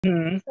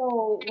Mm-hmm.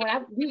 So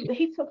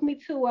he took me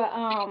to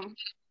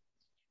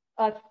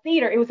a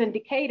theater. It was in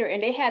Decatur,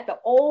 and they had the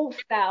old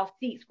style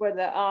seats where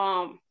the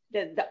arms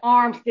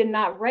did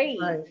not raise.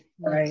 Right.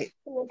 Right.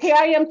 So here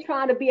I am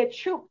trying to be a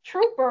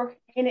trooper,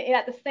 and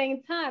at the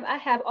same time, I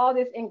have all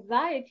this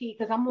anxiety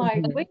because I'm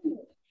like, Mm-hmm. wait a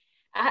minute,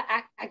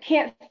 I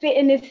can't fit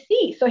in this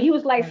seat. So he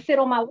was like, sit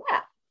on my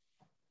lap.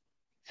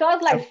 So I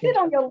was like, Okay. sit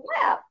on your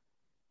lap.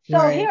 So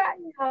Right. here I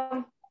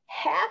am,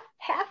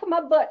 half of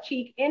my butt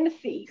cheek in the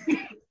seat,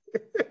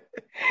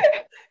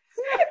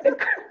 the,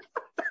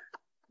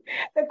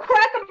 the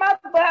crack of my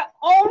butt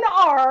on the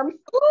arms,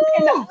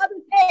 and the Ooh.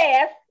 other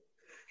half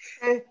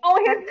And,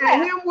 on his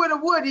and lap. him with a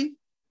Woody.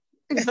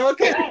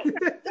 Okay.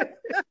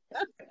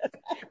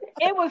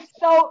 It was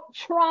so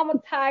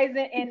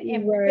traumatizing and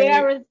Right.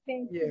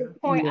 embarrassing to Yeah. the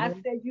point I Yeah.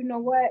 said, you know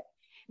what?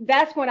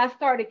 That's when I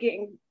started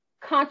getting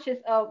conscious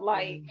of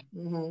like,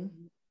 Mm-hmm.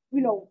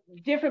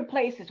 different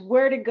places,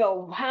 where to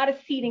go, how the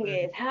seating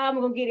Right. is, how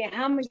I'm gonna get in,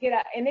 how I'm gonna get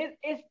out. And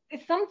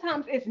it's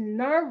sometimes it's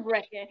nerve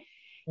wracking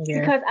Yeah.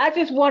 because I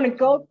just want to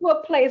go to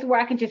a place where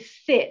I can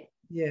just sit.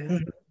 Yeah.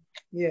 Mhm.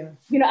 Yeah.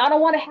 I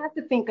don't want to have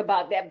to think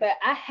about that, but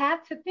I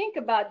have to think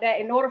about that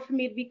in order for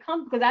me to be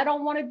comfortable because I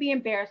don't want to be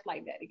embarrassed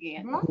like that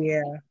again. Right.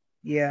 Yeah.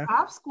 Yeah.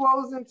 I've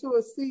squoze into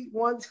a seat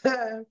one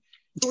time.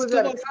 It was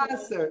at a Schools.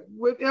 concert. It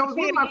was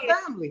Say with it my again.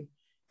 family.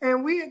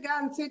 And we had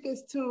gotten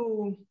tickets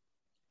to,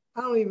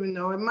 I don't even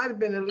know, it might have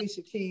been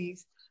Alicia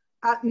Keys.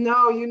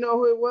 No, you know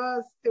who it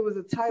was? It was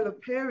a Tyler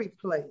Perry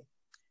play.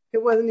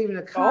 It wasn't even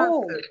a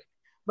Oh, concert,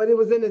 but it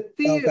was in a Okay.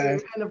 theater.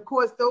 And of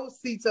course, those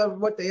seats are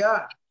what they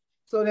are.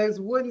 So there's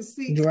wooden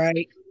seats.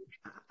 Right.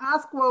 I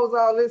squoze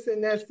all this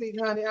in that seat,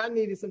 honey. I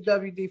needed some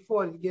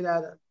WD-40 to get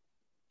out of.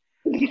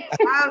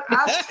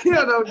 I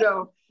still don't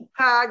know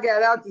how I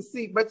got out the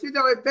seat, but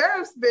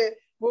embarrassment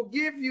will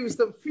give you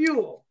some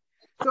fuel.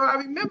 So I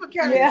remember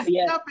kind of yeah.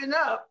 Yeah. jumping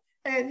up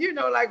and,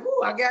 like,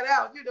 ooh, I got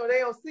out. They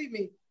don't see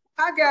me.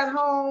 I got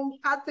home.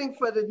 I think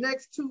for the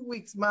next 2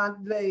 weeks, my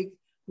leg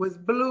was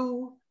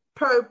blue,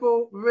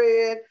 purple,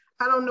 red.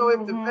 I don't know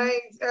if the Mm-hmm.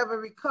 veins ever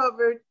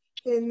recovered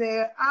in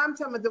there. I'm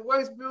talking about the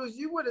worst bruise.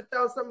 You would have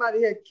thought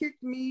somebody had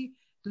kicked me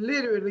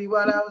literally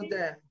while I was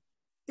down.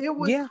 It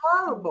was Yeah.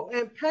 horrible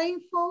and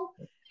painful.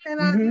 And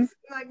I Mm-hmm. just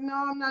like, no,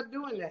 I'm not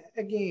doing that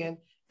again.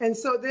 And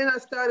so then I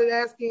started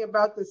asking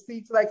about the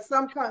seats. Like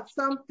some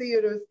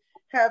theaters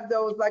have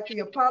those, like the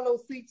Apollo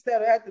seats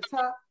that are at the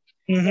top,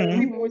 and Mm-hmm.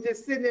 people were Mm-hmm.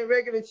 just sitting in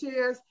regular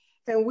chairs.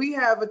 And we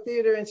have a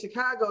theater in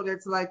Chicago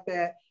that's like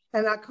that.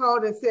 And I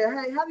called and said,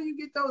 hey, how do you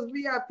get those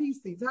VIP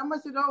seats? How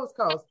much do those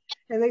cost?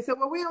 And they said,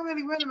 well, we don't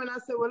really rent them. And I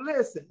said, well,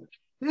 listen,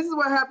 this is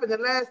what happened the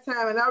last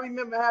time. And I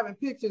remember having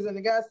pictures, and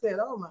the guy said,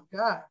 oh my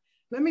God,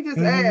 let me just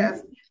Mm-hmm.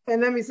 ask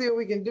and let me see what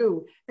we can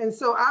do. And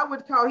so I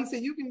would call. He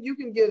said, you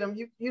can get them.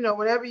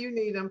 Whenever you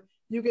need them,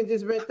 you can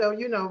just rent those.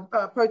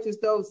 Purchase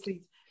those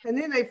seats. And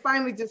then they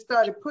finally just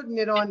started putting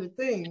it on the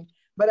thing.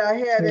 But I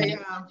had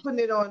putting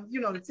it on,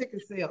 the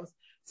ticket sales,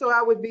 so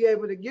I would be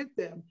able to get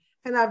them.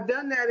 And I've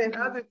done that in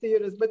Mm-hmm. other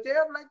theaters, but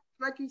they're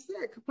like you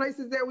said,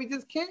 places that we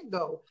just can't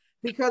go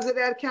because of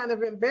that kind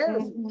of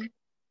embarrassment.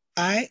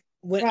 Mm-hmm.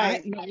 When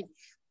Right.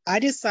 I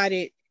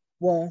decided,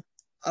 well,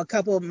 a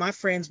couple of my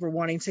friends were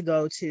wanting to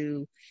go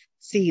to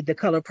see The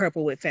Color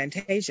Purple with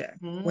Fantasia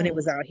when it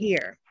was out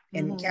here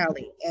in Mm-hmm.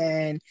 Cali.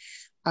 And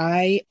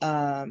I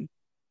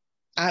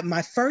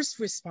my first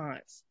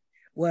response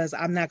was,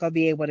 I'm not gonna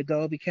be able to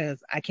go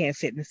because I can't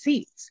fit in the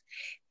seats.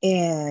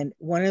 And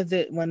one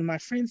of my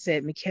friends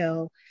said,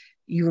 Mikel,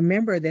 you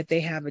remember that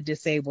they have a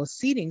disabled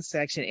seating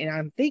section. And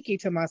I'm thinking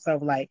to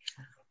myself, like,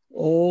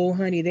 oh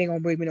honey, they're gonna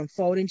bring me them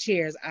folding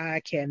chairs.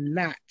 I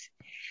cannot.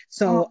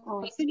 So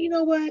Uh-uh. I said, you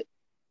know what?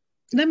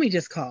 Let me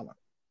just call them.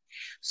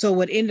 So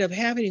what ended up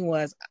happening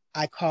was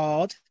I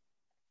called,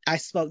 I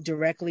spoke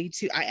directly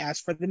I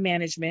asked for the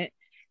management.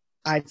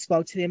 I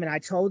spoke to them and I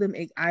told them,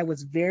 I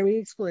was very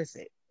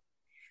explicit.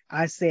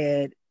 I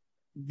said,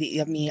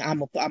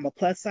 I'm a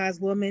plus size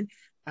woman.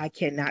 I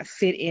cannot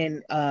fit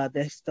in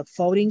the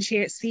folding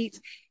chair seats,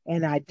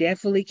 and I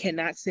definitely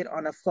cannot sit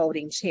on a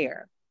folding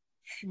chair.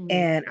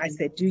 And I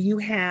said, do you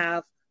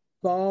have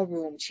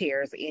ballroom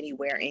chairs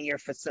anywhere in your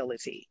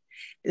facility?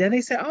 And then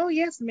they said, oh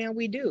yes, ma'am,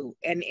 we do.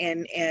 And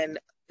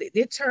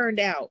it turned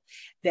out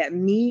that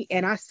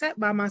I sat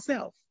by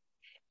myself.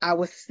 I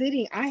was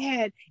sitting, I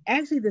had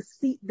actually the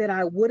seat that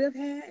I would have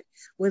had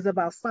was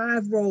about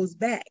 5 rows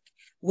back.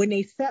 When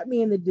they sat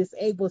me in the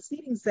disabled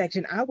seating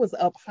section, I was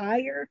up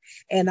higher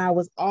and I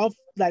was off,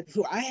 like,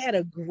 so I had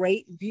a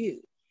great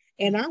view.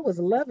 And I was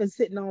loving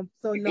sitting over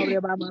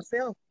there by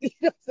myself.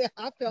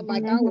 I felt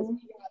like I was Mm-hmm.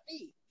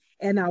 VIP.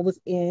 And I was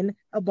in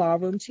a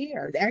ballroom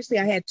chair. Actually,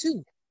 I had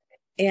two.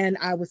 And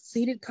I was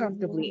seated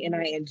comfortably and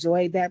I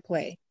enjoyed that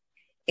play.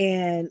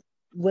 And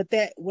with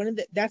that,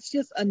 that's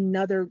just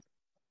another,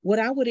 what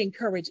I would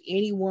encourage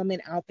any woman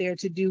out there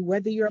to do,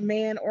 whether you're a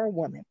man or a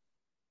woman,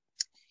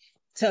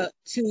 to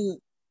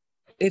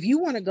if you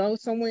want to go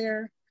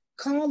somewhere,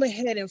 call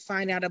ahead and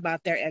find out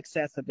about their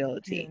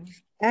accessibility.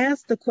 Yeah.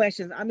 Ask the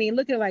questions. I mean,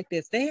 look at it like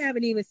this. They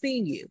haven't even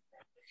seen you.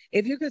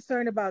 if you're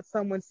concerned about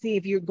someone, see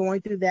if you're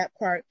going through that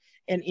part,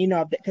 and you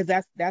know, because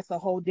that's a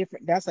whole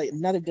different, that's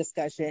another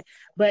discussion.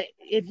 But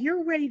if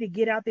you're ready to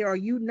get out there, or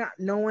you not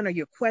knowing, or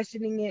you're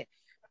questioning it,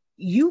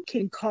 you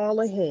can call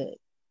ahead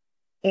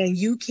and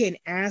you can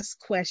ask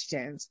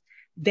questions.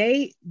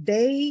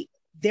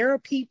 There are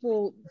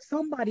people,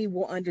 somebody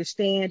will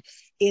understand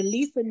at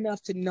least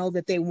enough to know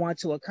that they want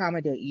to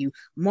accommodate you.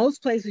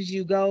 Most places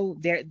you go,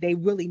 they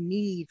really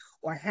need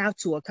or have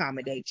to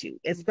accommodate you,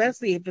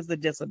 especially if it's a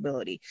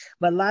disability.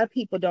 But a lot of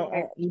people don't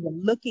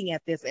even looking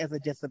at this as a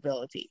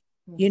disability,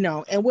 you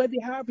know. And whether,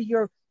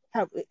 however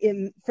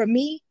for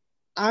me,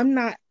 I'm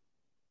not,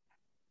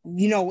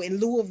 you know, in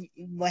lieu of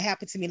what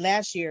happened to me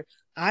last year,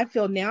 I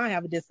feel now I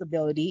have a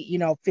disability, you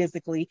know,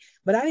 physically,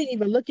 but I didn't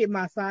even look at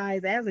my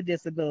size as a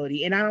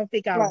disability, and I don't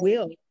think I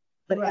will.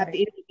 But at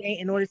the end of the day,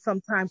 in order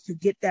sometimes to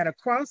get that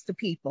across to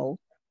people,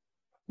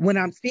 when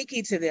I'm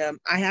speaking to them,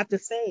 I have to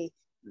say,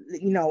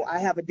 you know, I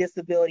have a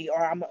disability,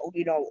 or I'm,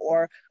 you know,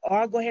 or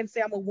I'll go ahead and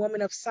say I'm a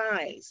woman of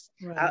size.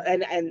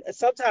 And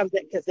sometimes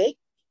because they,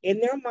 in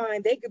their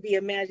mind, they could be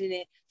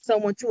imagining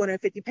someone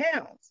 250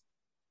 pounds.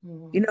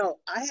 You know,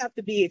 I have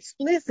to be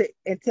explicit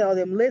and tell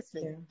them,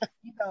 listen,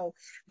 you know,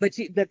 but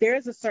there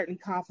is a certain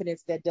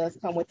confidence that does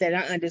come with that.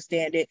 I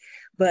understand it,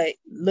 but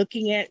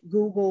looking at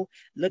Google,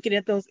 looking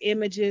at those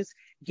images,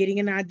 getting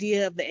an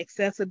idea of the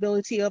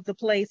accessibility of the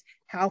place,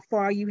 how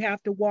far you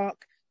have to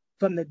walk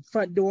from the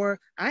front door.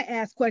 I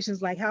ask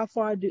questions like, how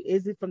far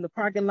is it from the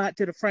parking lot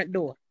to the front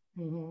door?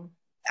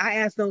 I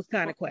ask those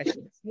kind of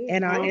questions,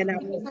 and I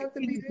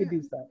continue to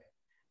do so.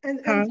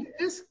 And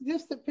just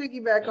to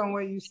piggyback on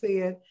what you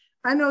said,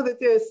 I know that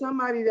there's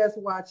somebody that's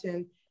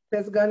watching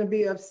that's going to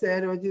be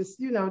upset or just,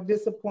 you know,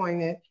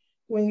 disappointed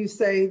when you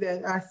say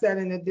that I sat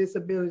in the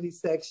disability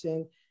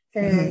section.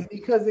 And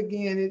because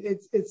again,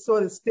 it's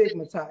sort of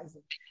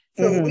stigmatizing.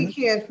 So we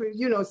can't,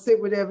 you know,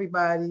 sit with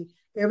everybody.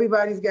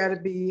 Everybody's got to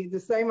be the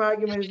same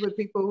argument as with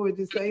people who are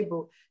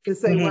disabled to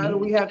say, why do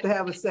we have to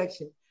have a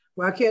section?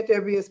 Why can't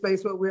there be a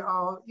space where we're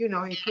all, you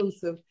know,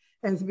 inclusive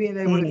and being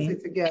able to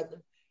sit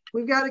together?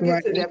 We've got to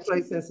get to that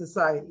place in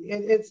society,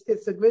 and it's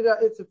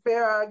a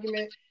fair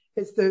argument.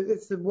 It's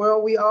the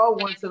world we all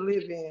want to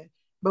live in,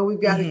 but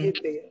we've got to get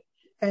there.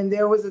 And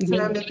there was a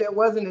time that there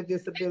wasn't a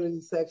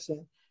disability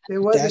section,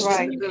 there wasn't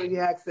disability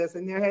access,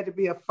 and there had to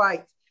be a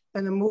fight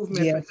and a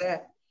movement for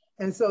that.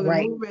 And so the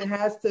movement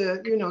has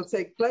to, you know,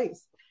 take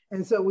place.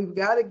 And so we've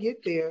got to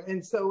get there.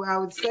 And so I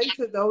would say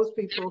to those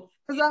people,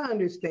 because I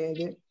understand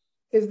it,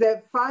 is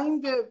that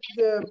find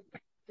the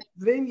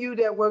venue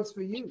that works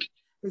for you.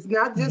 It's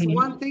not just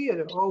one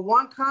theater or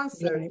one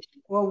concert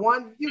or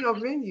one, you know,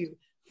 venue.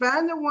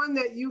 Find the one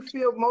that you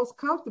feel most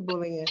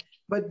comfortable in,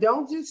 but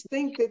don't just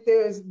think that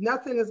there's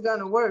nothing that's going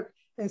to work.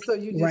 And so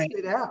you just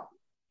sit out,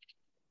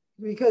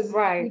 because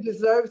you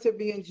deserve to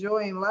be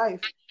enjoying life.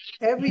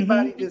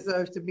 Everybody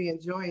deserves to be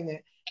enjoying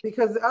it,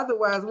 because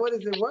otherwise, what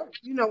is it worth?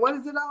 You know, what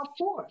is it all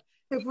for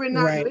if we're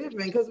not living?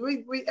 Because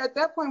we at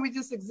that point, we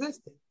just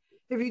existed.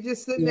 If you're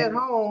just sitting at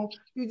home,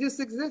 you just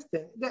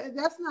existed.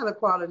 That's not a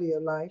quality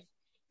of life.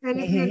 And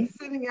if you're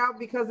sitting out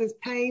because it's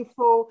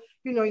painful,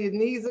 you know, your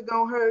knees are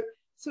going to hurt,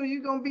 so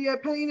you're going to be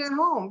at pain at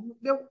home.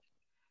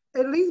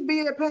 At least be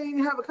at pain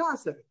and have a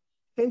concert.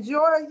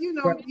 Enjoy, you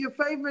know, your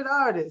favorite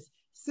artist.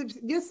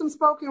 Get some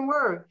spoken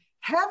word.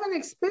 Have an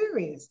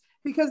experience,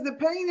 because the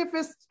pain, if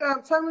it's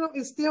terminal,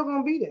 is still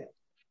going to be there.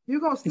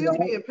 You're going to still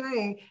be in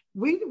pain.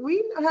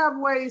 We have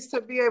ways to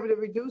be able to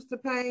reduce the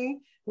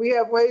pain. We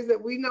have ways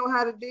that we know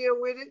how to deal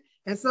with it.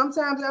 And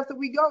sometimes after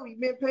we go, we've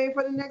been paying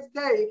for the next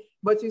day,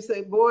 but you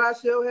say, boy, I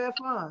sure had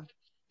fun.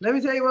 Let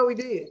me tell you what we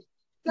did.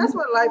 That's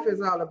what life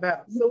is all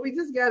about. So we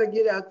just got to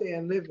get out there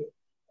and live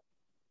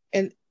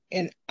it.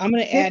 And I'm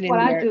going to add in what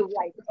there. I do.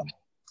 Like,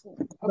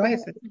 go ahead,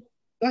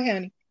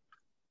 honey.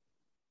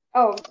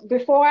 Oh,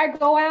 before I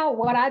go out,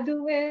 what I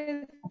do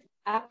is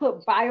I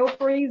put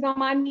BioFreeze on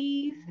my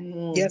knees.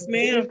 Yes,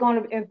 ma'am. It's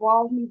going to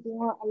involve me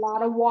doing a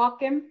lot of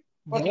walking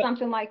or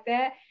something like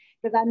that,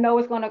 because I know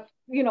it's going to,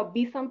 you know,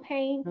 be some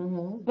pain.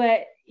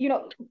 But, you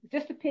know,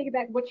 just to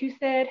piggyback what you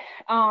said,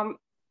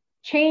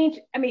 change.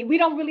 I mean, we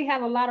don't really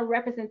have a lot of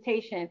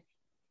representation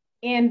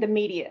in the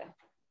media.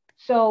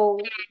 So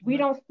we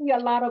don't see a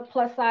lot of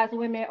plus size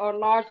women or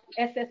large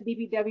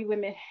SSBBW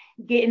women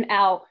getting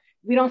out.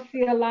 We don't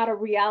see a lot of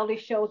reality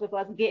shows of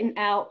us getting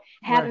out,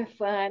 having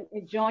fun,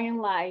 enjoying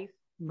life,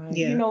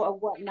 you know, or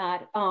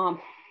whatnot.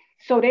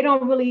 So they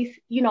don't really,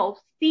 you know,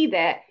 see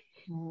that.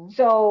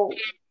 So,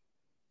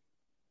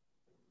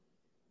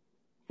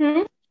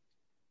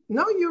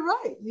 No, you're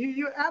right.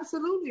 You're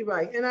absolutely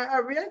right. And I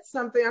read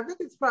something, I think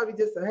it's probably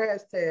just a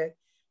hashtag,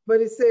 but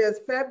it says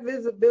fat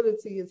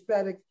visibility is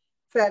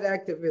fat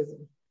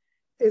activism.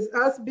 It's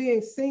us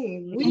being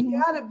seen. We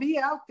gotta be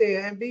out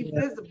there and be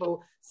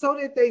visible so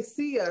that they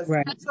see us,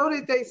 so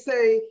that they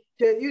say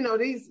that, you know,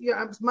 these, you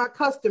know, my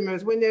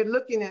customers, when they're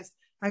looking at,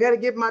 I gotta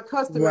get my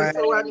customers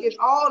so I get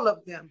all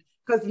of them.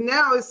 Because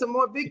now it's some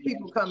more big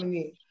people coming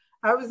in.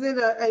 I was in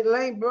a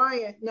Lane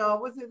Bryant, no,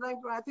 was it Lane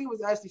Bryant? I think it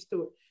was Ashley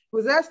Stewart. It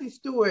was Ashley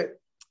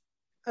Stewart.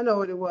 I know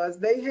what it was.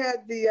 They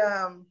had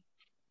the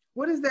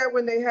what is that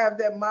when they have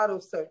that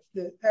model search?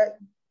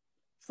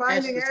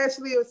 Finding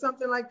Ashley or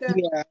something like that?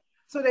 Yeah.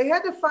 So they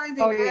had the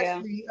Finding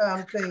Ashley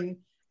thing,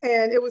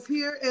 and it was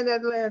here in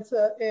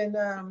Atlanta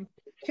in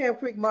Camp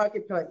Creek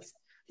Marketplace.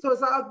 So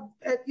it's all,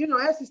 you know,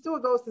 Ashley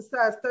Stewart goes to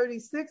size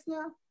 36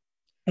 now.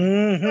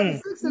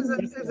 36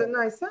 is a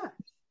nice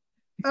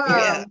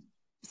size.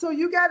 So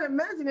you got to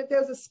imagine that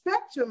there's a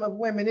spectrum of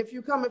women. If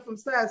you're coming from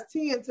size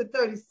 10 to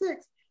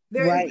 36,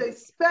 there is a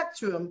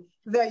spectrum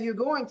that you're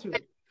going through.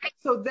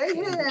 So they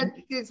had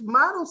this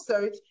model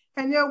search,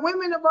 and there are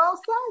women of all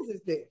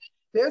sizes there.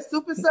 There's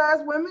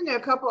supersized women, there are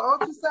a couple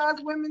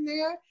ultra-sized women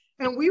there,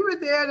 and we were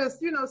there to,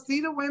 you know, see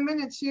the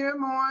women and cheer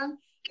them on,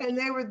 and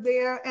they were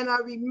there, and I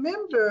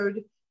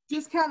remembered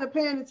just kind of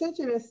paying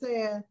attention and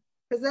saying,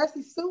 is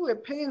Ashley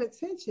Stewart paying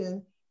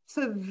attention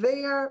to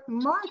their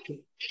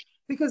market?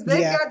 Because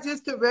they got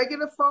just the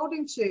regular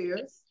folding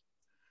chairs,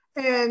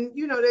 and,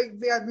 you know, they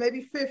got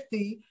maybe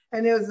 50,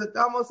 and there's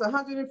almost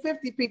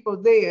 150 people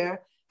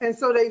there. And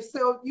so they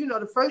sell, you know,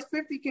 the first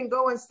 50 can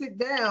go and sit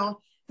down.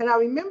 And I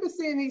remember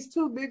seeing these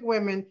two big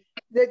women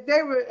that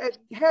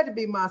had to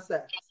be my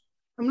size.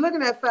 I'm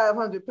looking at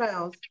 500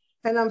 pounds,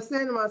 and I'm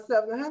saying to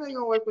myself, now, how are they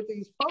going to work with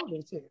these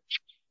folding chairs?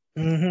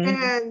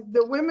 And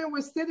the women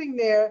were sitting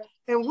there,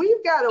 and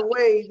we've got a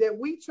way that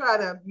we try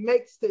to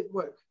make it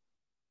work.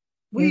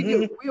 We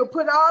do. We'll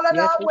put all of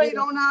our weight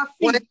on our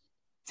feet,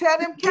 tear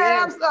them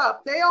calves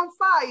up. They on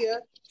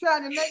fire,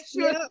 trying to make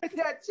sure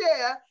that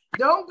chair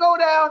don't go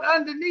down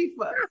underneath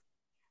us.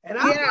 And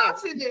I'm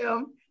watching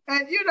them,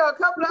 and, you know, a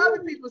couple of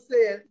other people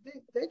said,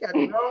 they got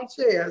the wrong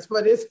chairs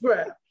for this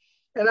crowd.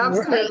 And I'm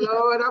saying,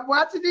 Lord, I'm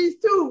watching these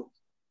two.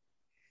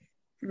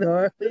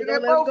 Lord,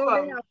 both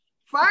of them.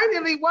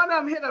 Finally, one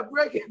of them hit a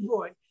breaking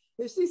point.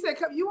 And she said,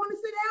 "Come, you want to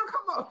sit down?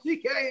 Come on." She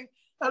gave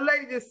a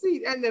lady the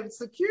seat. And the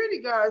security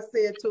guard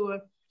said to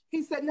her,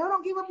 he said, "No,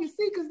 don't give up your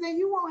seat, because then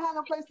you won't have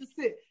no place to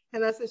sit."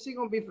 And I said, "She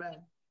gonna be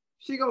fine.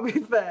 She gonna be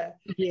fine."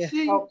 Yeah.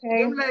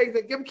 Them legs,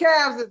 them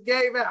calves just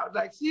gave out.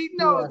 Like, she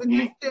knows that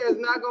this chair is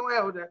not gonna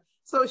help her.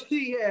 So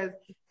she has.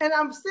 And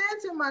I'm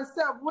saying to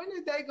myself, when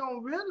are they gonna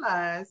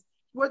realize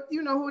what,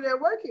 you know, who they're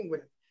working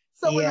with?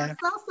 So when I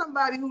saw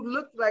somebody who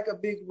looked like a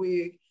big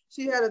wig,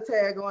 she had a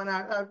tag on.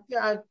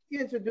 I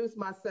introduced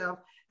myself,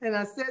 and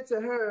I said to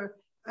her,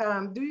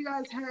 do you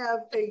guys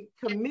have a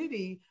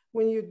committee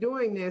when you're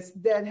doing this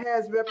that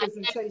has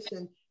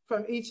representation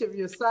from each of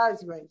your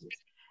size ranges?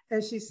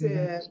 And she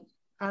said,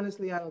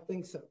 honestly, I don't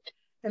think so.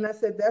 And I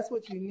said, that's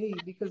what you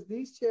need, because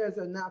these chairs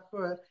are not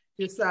for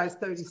your size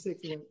 36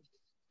 women.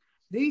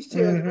 These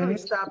chairs really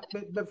stop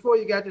before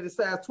you got to the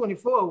size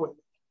 24 women.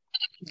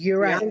 You're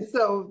right. And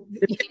so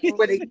you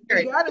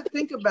got to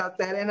think about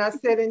that. And I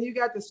said, and you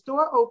got the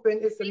store open,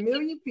 it's 1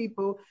 million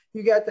people,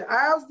 you got the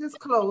aisles this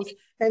close,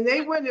 and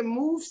they went and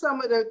moved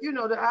some of the, you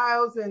know, the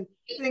aisles and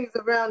things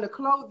around the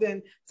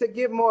clothing to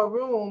give more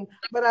room.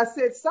 But I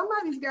said,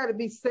 somebody's got to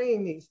be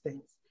saying these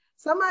things.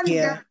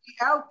 Somebody's got to be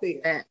out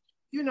there.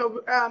 You know,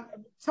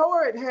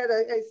 Torrid had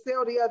a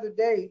sale the other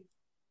day,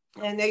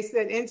 and they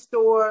said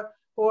in-store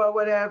or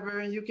whatever,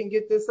 and you can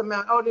get this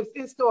amount. Oh, it's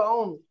in-store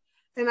only.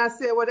 And I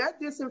said, well,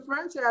 that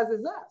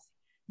disenfranchises us,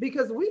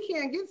 because we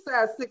can't get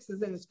size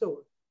 6s in the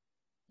store.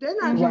 They're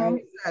not trying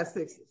to get size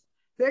 6s.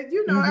 They,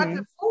 you know,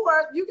 after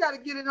 4, you got to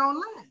get it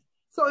online.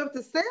 So if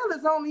the sale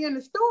is only in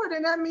the store,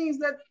 then that means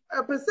that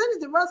a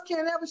percentage of us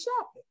can't ever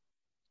shop it.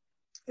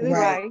 And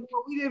like,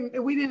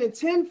 well, we didn't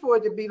intend for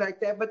it to be like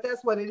that, but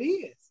that's what it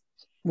is.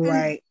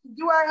 Right. And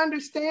do I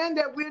understand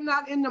that we're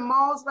not in the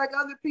malls like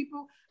other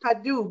people? I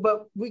do,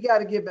 but we got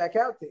to get back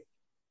out there.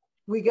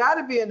 We got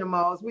to be in the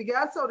malls. We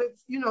got, so that,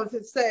 you know,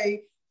 to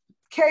say,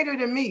 cater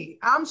to me.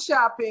 I'm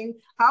shopping.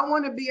 I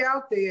want to be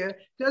out there.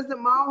 Does the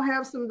mall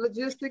have some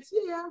logistics?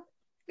 Yeah,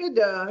 it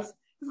does.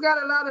 It's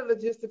got a lot of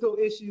logistical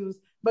issues,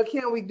 but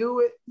can we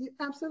do it? Yeah,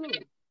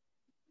 absolutely.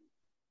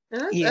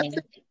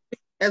 And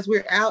as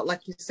we're out,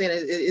 like you said,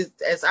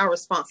 it's our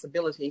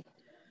responsibility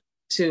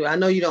to, I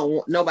know you don't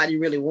want, nobody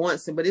really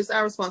wants it, but it's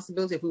our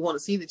responsibility. If we want to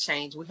see the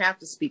change, we have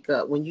to speak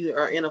up when you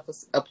are in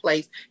a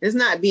place. It's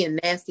not being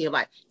nasty of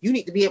like, you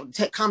need to be able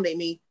to accommodate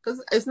me,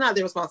 because it's not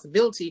their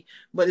responsibility,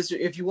 but it's,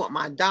 if you want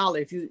my dollar,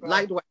 if you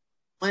like the way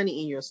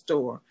money in your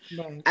store,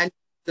 I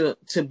need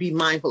to be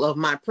mindful of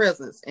my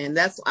presence. And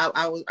that's,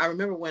 I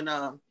remember when,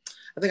 I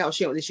think I was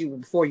sharing with you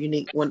before,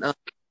 Unique, when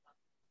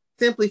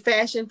Simply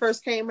Fashion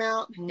first came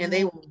out, and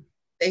they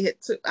had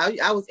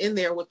I was in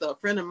there with a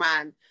friend of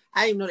mine.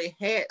 I didn't know they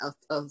had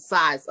a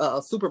size,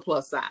 a super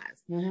plus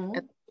size.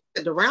 And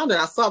around it,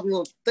 I saw the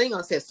little thing on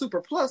it said super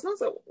plus. And I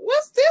said,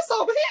 what's this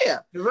over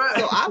here? Right.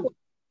 So I was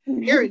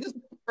carrying this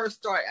first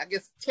started, I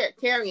guess,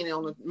 carrying it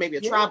on maybe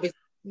a trial.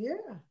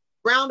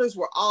 Rounders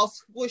were all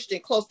squished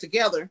and close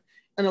together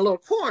in a little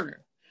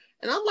corner.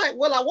 And I'm like,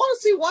 well, I want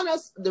to see one of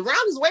the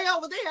rounders way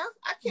over there.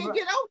 I can't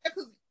get over there,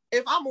 because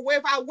if I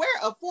wear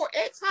a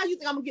 4X, how you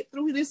think I'm gonna get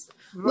through this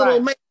little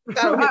makeup?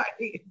 So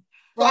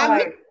I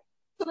looked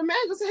to the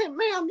manager and said, hey,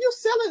 ma'am, you're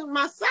selling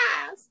my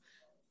size.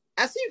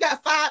 I see you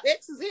got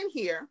 5X's in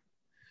here,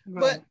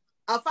 but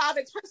a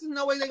 5X person,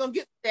 no way they're gonna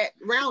get that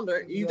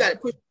rounder. You got to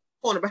push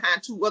corner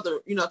behind two or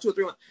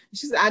three.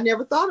 She said, I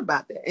never thought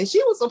about that. And she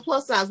was a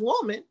plus size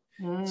woman.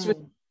 She was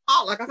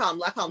all, like I call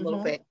them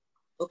little fat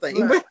little thing.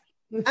 Right.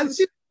 But I said,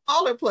 she's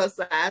smaller plus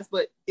size,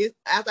 but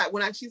I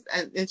thought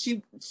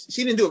she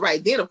didn't do it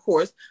right then, of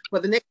course.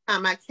 But the next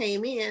time I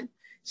came in,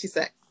 she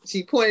said,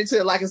 she pointed to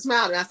it like a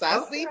smile, and I said,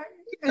 I see,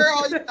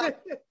 girl. So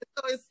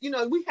it's,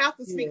 we have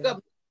to speak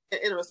up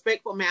in a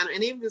respectful manner.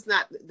 And even if it's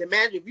not the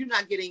manager, if you're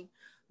not getting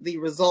the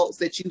results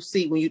that you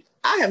see when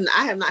I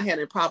have not had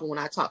a problem when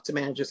I talk to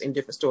managers in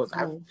different stores.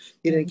 I've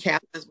been in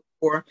cabinets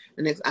before.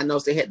 The next, I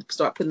noticed they had to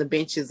start putting the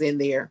benches in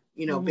there,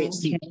 bench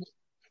seat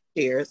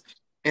chairs.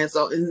 And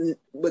so, and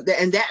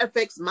that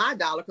affects my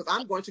dollar, because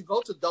I'm going to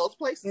go to those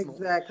places.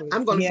 Exactly.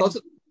 I'm going to go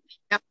to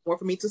more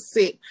for me to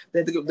sit.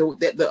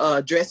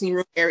 The dressing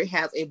room area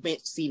has a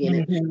bench seat in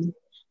it.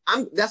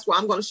 That's why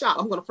I'm going to shop.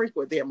 I'm going to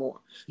frequent there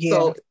more. Yeah.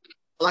 So,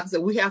 like I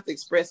said, we have to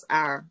express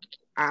our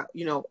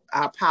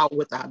power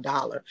with our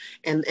dollar,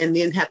 and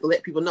then have to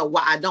let people know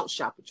why I don't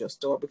shop at your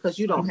store, because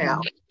you don't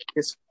have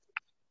this.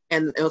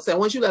 And so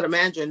once you let a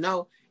manager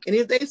know, and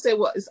if they say,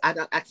 well, I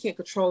can't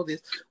control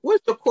this,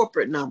 what's your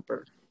corporate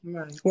number?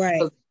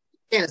 Right.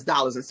 And it's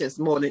dollars and cents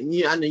more than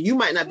you. I know you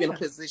might not be in a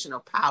position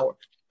of power,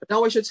 but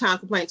don't waste your time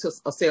complaining to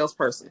a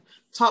salesperson.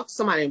 Talk to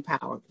somebody in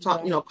power.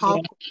 Talk,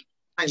 call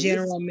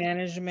general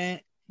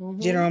management,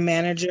 general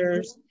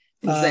managers,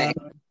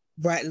 exactly.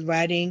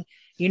 Writing.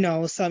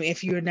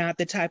 If you're not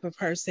the type of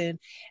person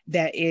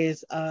that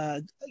is,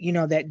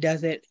 that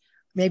doesn't,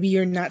 maybe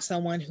you're not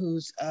someone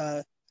who's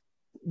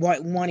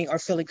wanting or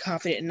feeling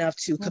confident enough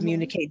to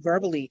communicate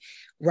verbally.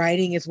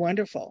 Writing is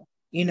wonderful.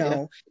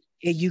 You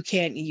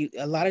can't.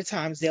 A lot of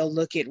times they'll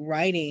look at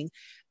writing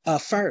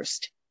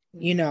first.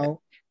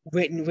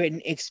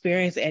 Written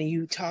experience, and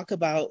you talk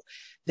about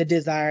the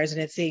desires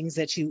and the things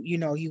that you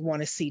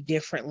want to see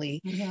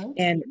differently,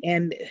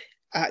 and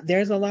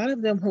there's a lot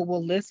of them who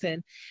will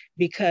listen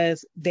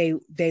because they're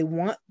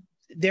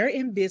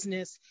in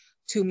business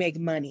to make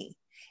money.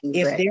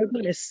 Exactly. If they're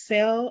going to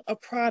sell a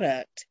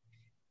product,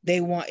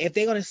 if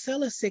they're going to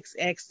sell a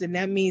 6X, then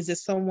that means that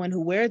someone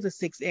who wears a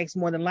 6X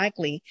more than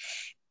likely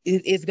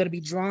is going to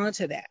be drawn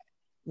to that.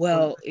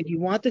 Well, if you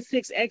want the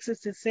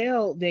 6Xs to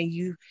sell,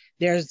 then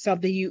there's some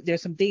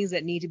things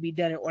that need to be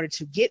done in order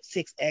to get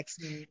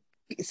 6X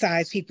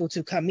size people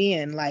to come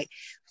in. Like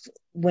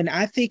when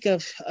I think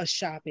of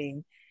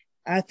shopping,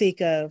 I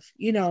think of,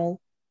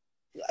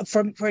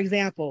 for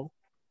example,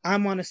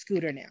 I'm on a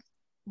scooter now.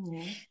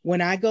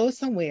 When I go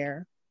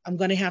somewhere, I'm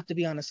going to have to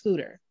be on a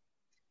scooter.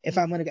 If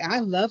I'm going to, I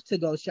love to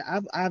go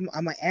shop. I'm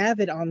an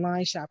avid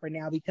online shopper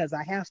now because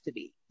I have to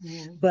be,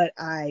 but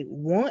I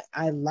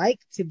like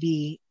to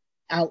be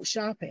out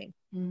shopping,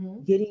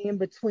 getting in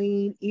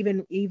between,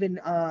 even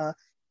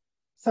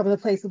some of the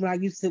places when I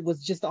used to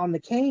was just on the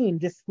cane,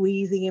 just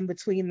squeezing in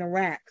between the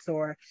racks,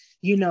 or,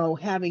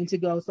 having to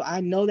go. So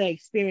I know that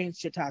experience,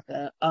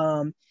 Chitoka.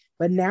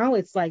 But now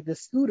it's like the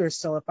scooter.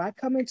 So if I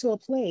come into a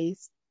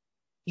place,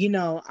 I'm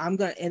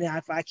going to, and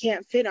if I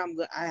can't fit,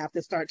 I have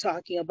to start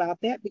talking about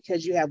that,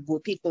 because you have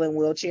people in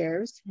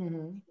wheelchairs,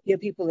 you have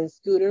people in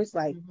scooters.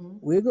 Like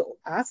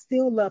I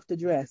still love to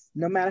dress,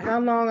 no matter how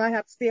long I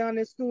have to stay on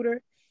this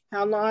scooter,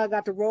 how long I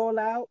got to roll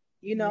out,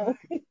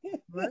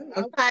 Right.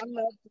 I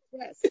love to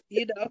dress,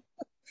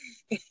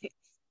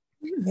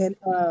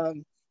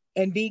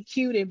 and be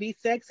cute and be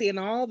sexy and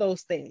all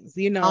those things,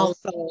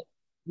 So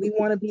we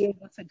want to be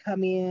able to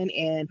come in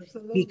and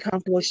be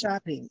comfortable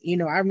shopping.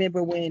 I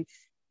remember when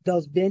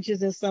those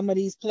benches in some of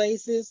these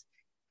places,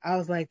 I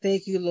was like,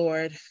 thank you,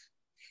 Lord.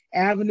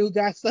 Avenue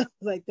got stuff,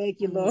 like,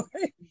 thank you, Lord.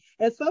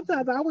 And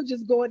sometimes I would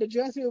just go in the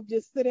dressing room,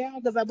 just sit down,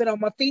 because I've been on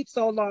my feet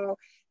so long,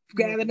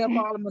 gathering up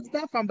all of my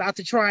stuff I'm about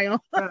to try on.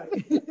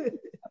 Right.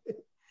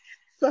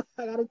 So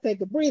I gotta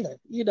take a breather,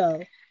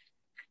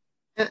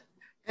 And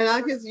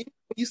I guess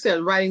you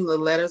said writing the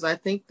letters. I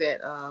think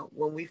that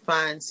when we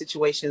find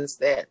situations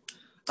that,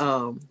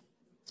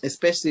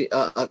 especially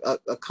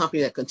a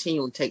company that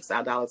continually takes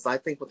our dollars, I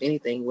think with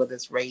anything, whether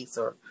it's race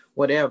or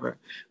whatever,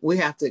 we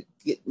have to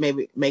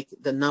make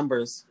the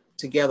numbers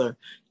together,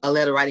 a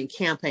letter writing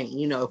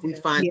campaign. If we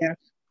find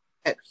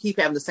keep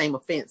having the same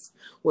offense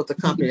with the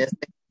company that's,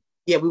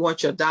 we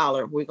want your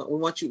dollar. We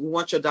want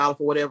your dollar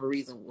for whatever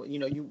reason.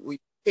 We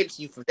cater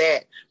to you for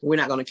that. We're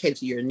not going to cater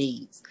to your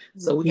needs.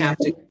 So we have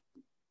to.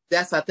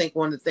 That's, I think,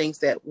 one of the things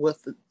that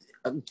with the,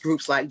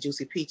 groups like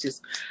Juicy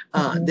Peaches,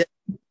 that's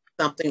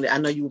something that I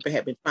know you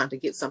have been trying to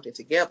get something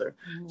together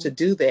to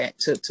do that,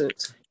 to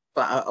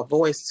for a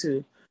voice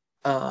to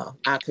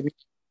our community.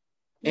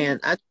 And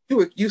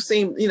you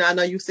seem, I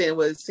know you said,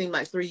 well, it seemed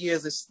like 3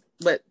 years,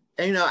 but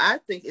I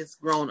think it's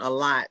grown a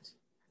lot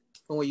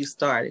from where you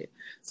started.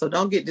 So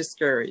don't get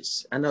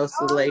discouraged. I know it's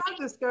late. I'm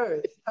not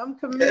discouraged. I'm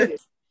committed.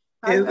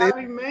 I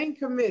remain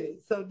committed.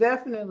 So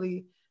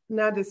definitely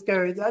not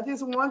discouraged. I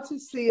just want to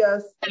see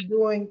us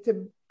being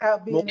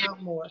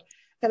out more.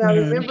 And I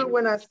remember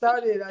when I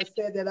started, I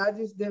said that I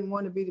just didn't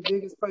want to be the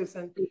biggest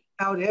person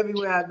out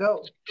everywhere I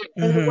go.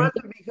 And it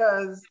wasn't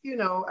because,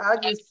 I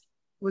just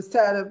was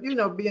tired of,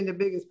 being the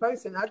biggest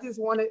person. I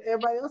just wanted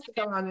everybody else to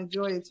come out and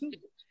enjoy it too.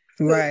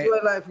 Right.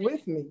 enjoy life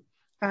with me.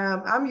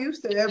 I'm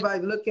used to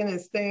everybody looking and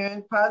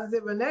staring,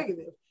 positive or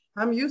negative.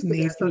 I'm used to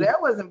that. So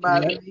that wasn't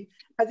bothering me.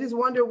 I just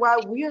wonder why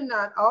we're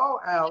not all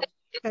out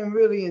and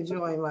really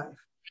enjoying life.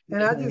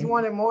 And I just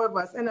wanted more of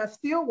us. And I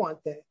still want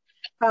that.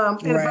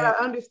 But I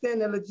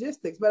understand the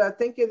logistics, but I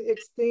think it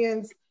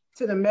extends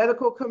to the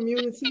medical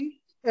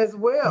community as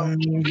well.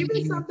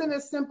 Even something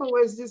as simple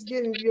as just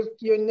getting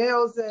your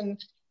nails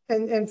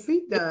and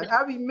feet done.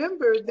 I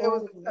remember there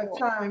was a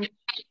time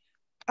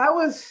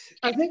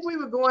I think we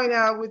were going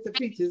out with the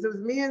Peaches. It was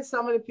me and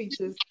some of the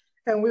Peaches,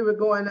 and we were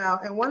going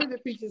out. And one of the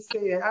Peaches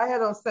said, I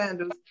had on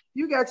sandals,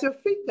 you got your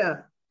feet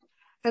done.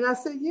 And I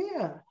said,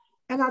 yeah.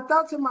 And I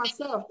thought to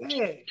myself,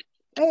 hey,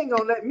 they ain't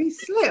gonna let me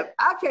slip.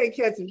 I can't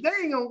catch them. They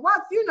ain't gonna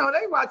watch,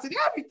 they watching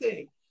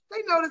everything. They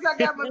noticed I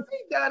got my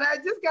feet done. I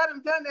just got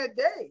them done that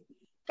day.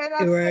 And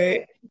I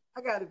said,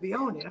 I gotta be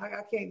on it.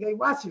 I can't, they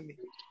watching me.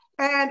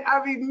 And I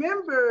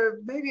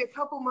remember maybe a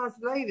couple months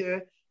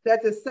later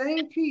that the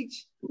same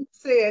Peach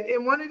said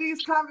in one of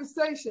these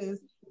conversations,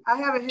 I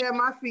haven't had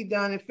my feet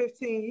done in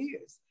 15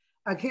 years.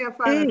 I can't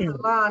find a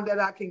salon that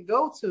I can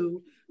go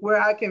to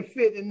where I can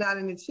fit and not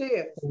in the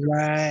chairs.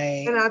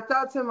 Right. And I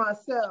thought to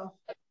myself,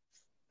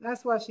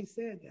 that's why she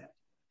said that.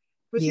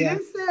 But she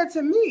didn't say it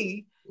to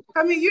me.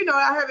 I mean,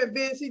 I haven't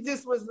been, she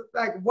just was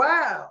like,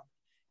 wow.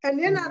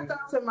 And then I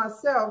thought to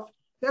myself,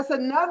 that's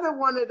another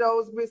one of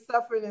those we're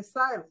suffering in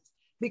silence,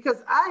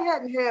 because I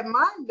hadn't had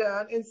mine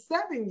done in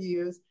 7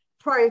 years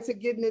prior to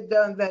getting it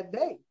done that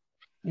day.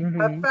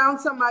 I found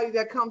somebody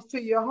that comes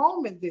to your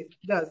home and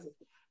does it.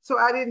 So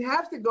I didn't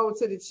have to go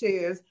to the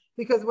chairs,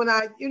 because when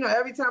I,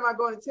 every time I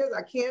go in the chairs,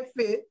 I can't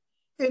fit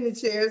in the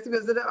chairs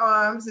because of the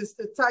arms. It's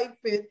the tight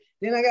fit.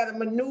 Then I got to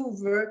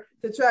maneuver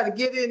to try to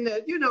get in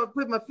the,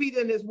 put my feet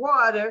in this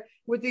water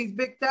with these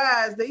big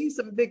thighs. They eat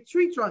some big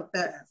tree trunk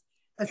thighs.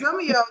 And some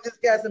of y'all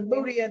just got some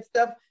booty and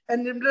stuff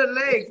and them little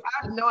legs.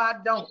 I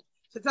don't.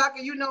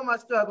 Chitoka, you know my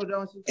struggle,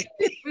 don't you?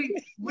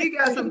 We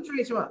got some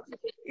tree trunks.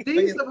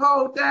 These some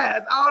whole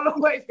thighs all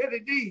the way to the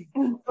knees.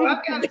 So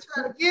I got to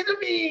try to get them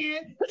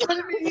in, put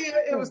them in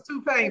here. It was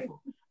too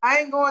painful. I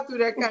ain't going through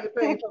that kind of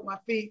pain for my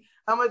feet.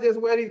 I'm going to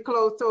just wear these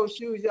closed-toe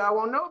shoes. Y'all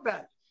won't know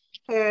about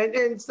it.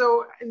 And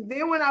so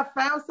then when I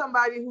found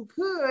somebody who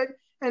could,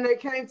 and they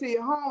came to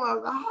your home, I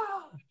was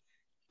like,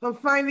 I'm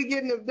finally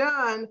getting them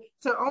done,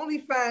 to only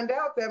find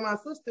out that my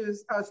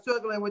sisters are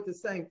struggling with the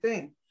same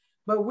thing.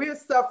 But we're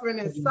suffering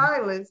in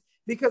silence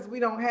because we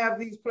don't have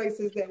these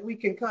places that we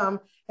can come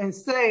and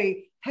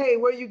say, hey,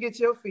 where you get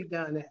your feet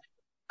done at?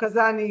 Because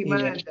I need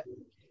mine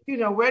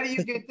done. Where do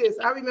you get this?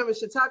 I remember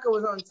Chitoka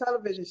was on a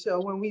television show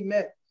when we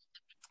met.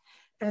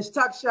 And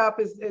Chitoka shop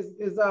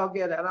is all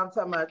get out. I'm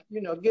talking about,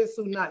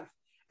 Ginsu knife.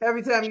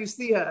 Every time you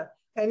see her.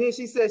 And then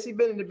she said she'd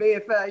been in the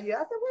bed 5 years.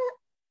 I said, what?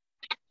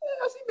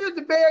 She been in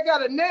the bed,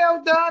 got a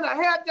nail done, a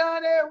hair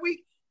done every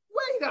week.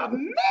 Wait a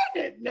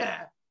minute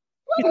now.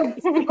 What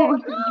is going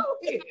on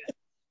here?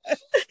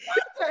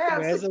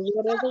 There's a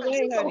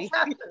way, honey.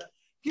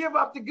 Give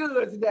up the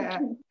goods now.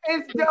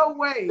 It's no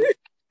way.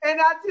 And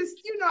I just,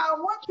 I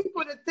want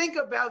people to think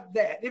about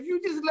that. If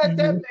you just let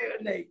that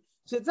marinate.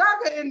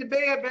 Chitoka in the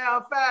bed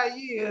bound 5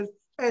 years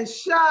and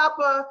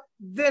sharper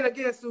than a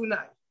Ginsu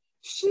knife.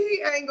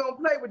 She ain't gonna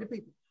play with the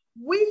people.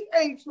 We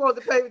ain't supposed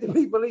to play with the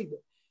people either.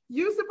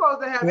 You're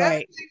supposed to have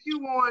everything you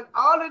want,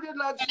 all of the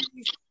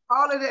luxuries,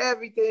 all of the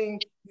everything.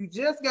 You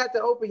just got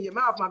to open your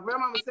mouth. My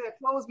grandmama said,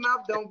 closed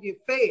mouth don't get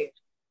fed.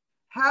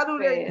 How do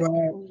they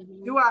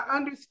do? I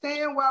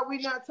understand why we're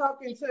not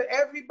talking to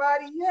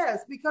everybody?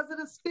 Yes, because of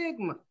the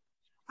stigma.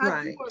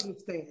 I do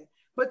understand.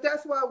 But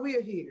that's why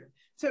we're here,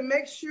 to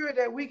make sure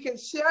that we can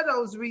share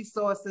those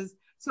resources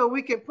so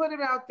we can put it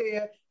out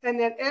there and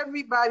that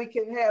everybody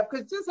can have,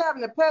 because just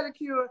having a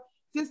pedicure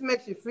just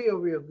makes you feel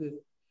real good.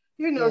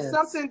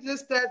 Something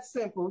just that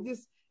simple.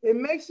 It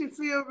makes you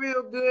feel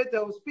real good.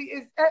 Those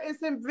feet,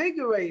 it's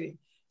invigorating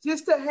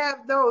just to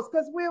have those,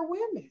 because we're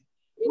women.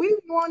 We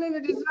want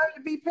and deserve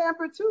to be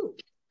pampered too.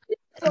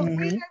 So being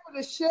able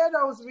to share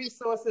those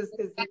resources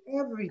is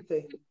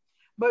everything.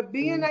 But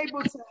being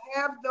able to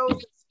have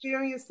those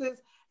experiences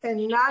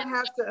and not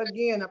have to,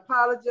 again,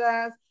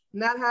 apologize,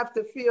 not have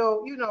to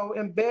feel,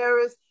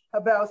 embarrassed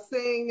about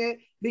saying it,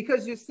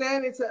 because you're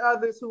saying it to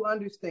others who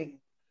understand.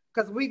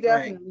 Because we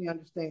definitely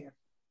understand.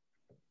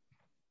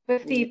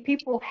 But see,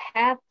 people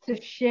have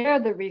to share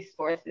the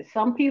resources.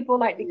 Some people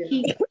like to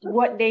keep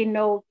what they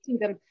know to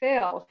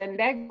themselves. And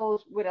that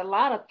goes with a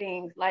lot of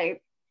things.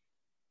 Like,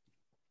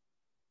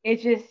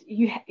 it's just,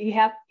 you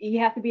have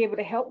to be able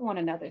to help one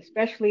another,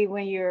 especially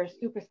when you're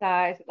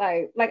supersized.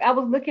 Like I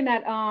was looking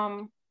at,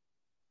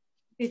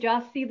 did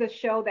y'all see the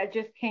show that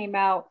just came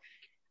out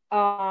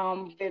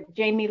with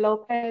Jamie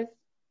Lopez?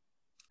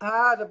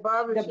 The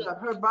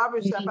barbershop, her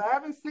barbershop. I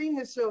haven't seen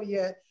the show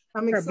yet.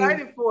 I'm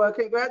excited for her.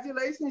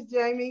 Congratulations,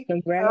 Jamie.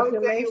 Congratulations. I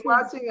hope that you're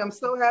watching. I'm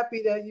so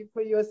happy that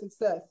for your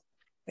success.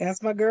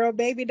 That's my girl,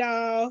 baby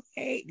doll.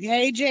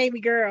 Hey,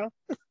 Jamie, girl.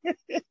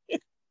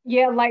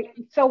 Yeah,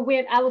 so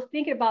when I was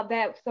thinking about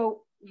that,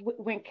 so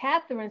when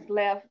Catherine's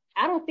left,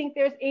 I don't think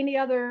there's any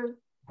other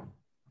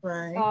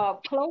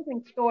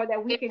clothing store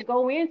that we can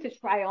go in to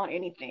try on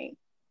anything.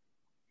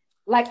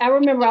 Like I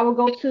remember I would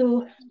go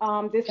to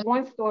this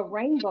one store,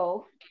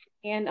 Rainbow,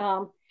 and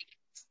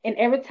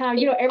every time,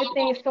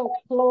 everything is so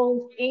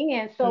closed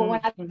in. So when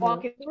I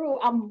walk it through,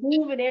 I'm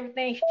moving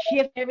everything,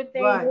 shift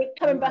everything,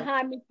 coming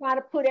behind me, trying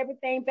to put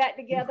everything back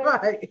together.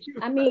 Right.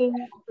 I mean,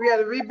 we got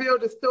to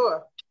rebuild the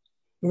store.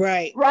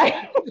 Right.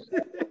 Right.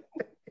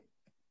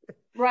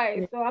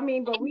 Right. So I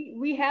mean, but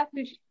we have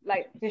to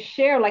to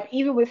share, like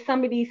even with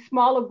some of these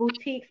smaller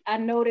boutiques, I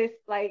noticed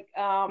like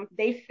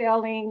they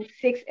selling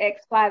 6X,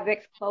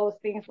 5X clothes,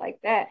 things like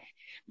that.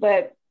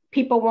 But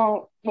people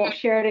won't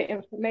share the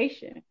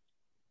information.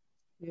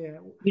 Yeah.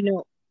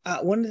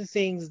 One of the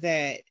things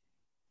that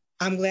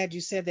I'm glad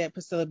you said that,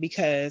 Priscilla,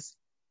 because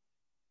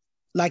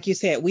like you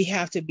said, we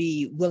have to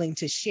be willing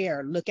to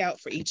share, look out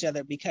for each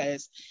other,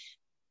 because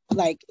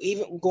like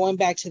even going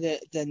back to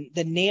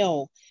the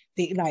nail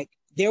thing, like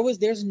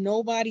there's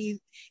nobody.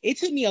 It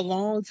took me a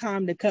long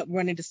time to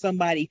run into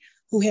somebody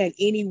who had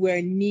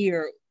anywhere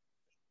near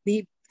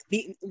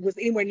was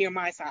anywhere near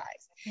my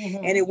size.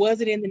 And it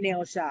wasn't in the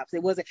nail shops.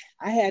 It wasn't,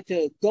 I had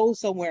to go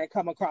somewhere and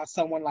come across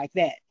someone like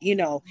that,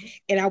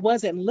 and I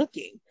wasn't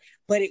looking,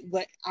 but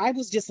I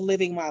was just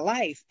living my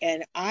life.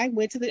 And I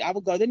would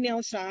go to the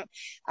nail shop.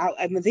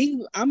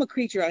 I'm a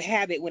creature of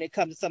habit when it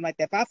comes to something like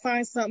that. If I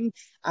find something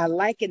I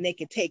like and they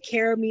can take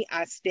care of me,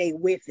 I stay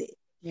with it.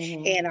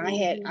 And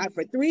I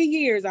for 3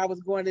 years, I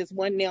was going to this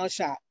one nail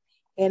shop,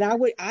 and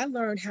I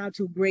learned how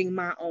to bring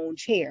my own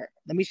chair.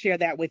 Let me share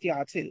that with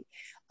y'all too.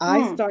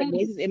 I started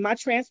in my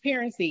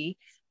transparency.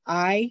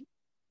 There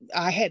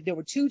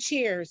were 2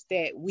 chairs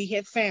that we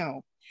had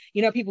found.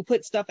 People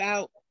put stuff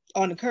out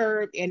on the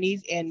curb and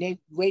they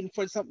waiting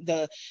for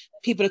the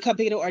people to come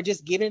pick it up or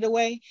just give it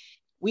away.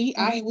 We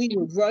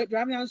were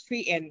driving down the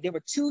street, and there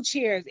were 2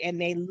 chairs, and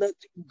they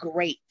looked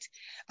great.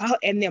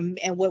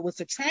 And what was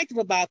attractive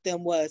about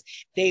them was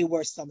they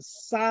were some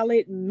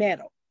solid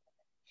metal.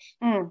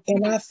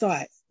 And I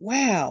thought,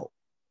 wow,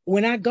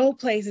 when I go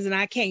places and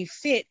I can't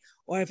fit,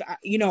 or if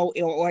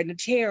or in a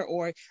chair,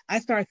 or I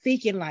start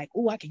thinking like,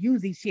 oh, I could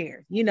use these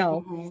chairs,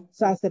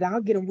 So I said,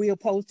 I'll get them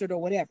reupholstered or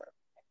whatever.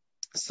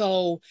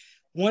 So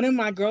one of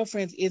my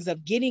girlfriends ends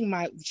up getting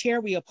my chair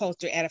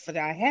reupholstered for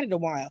that. I had it a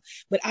while,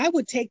 but I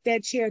would take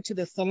that chair to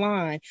the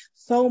salon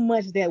so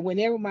much that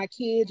whenever my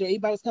kids or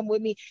anybody was coming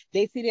with me,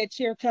 they see that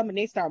chair coming,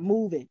 they start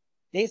moving.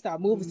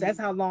 So that's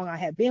how long I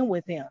had been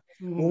with him.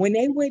 When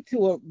they went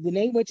to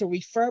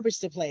refurbish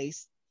the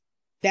place,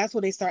 that's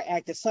when they start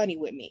acting funny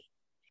with me.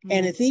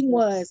 And the thing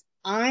was,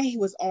 I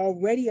was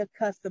already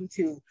accustomed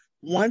to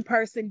one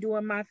person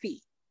doing my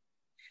feet,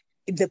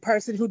 the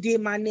person who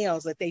did my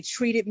nails, that they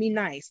treated me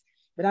nice.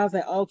 But I was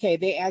like, okay,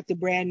 they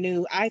acted brand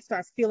new. I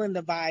start feeling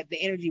the vibe,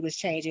 the energy was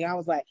changing. I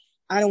was like,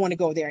 I don't want to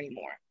go there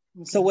anymore.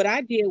 So what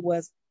I did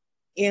was,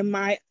 in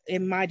my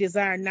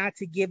desire not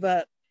to give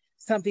up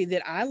something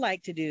that I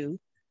like to do,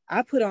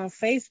 I put on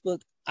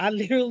Facebook, I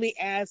literally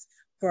asked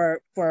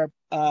for what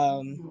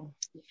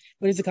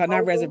is it called?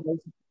 Not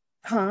reservation.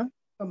 Huh?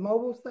 A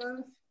mobile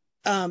service?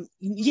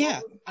 Yeah.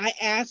 I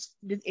asked,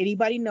 did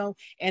anybody know?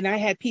 And I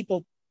had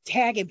people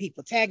tagging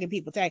people.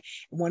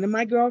 One of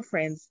my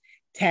girlfriends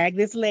tagged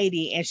this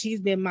lady, and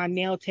she's been my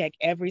nail tech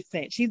ever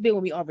since. She's been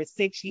with me over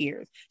 6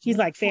 years. She's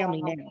like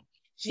family now.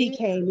 She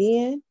came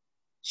in,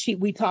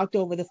 we talked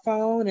over the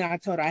phone, and I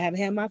told her I haven't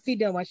had my feet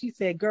done. Well, she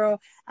said, girl,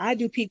 I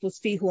do people's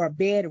feet who are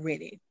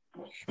bedridden.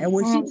 And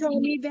when she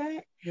told me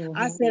that,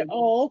 I said,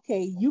 oh,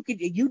 okay, you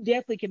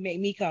definitely can make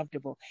me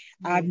comfortable.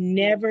 I've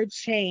never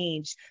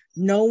changed.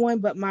 No one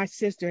but my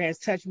sister has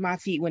touched my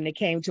feet when it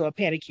came to a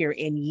pedicure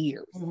in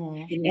years.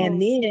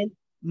 And then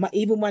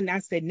even when I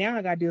said, now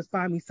I got to do is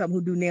find me someone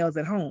who do nails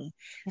at home.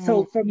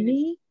 So for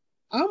me,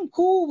 I'm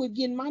cool with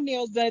getting my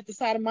nails done at the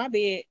side of my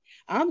bed.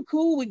 I'm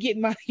cool with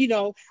getting my,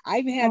 I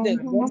even had the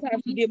one time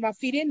she did my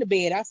feet in the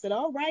bed. I said,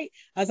 all right,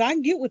 I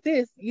can get with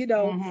this,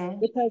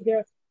 because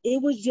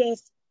it was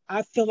just,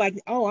 I feel like,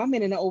 oh, I'm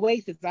in an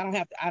oasis. I don't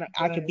have to,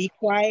 I can be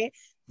quiet.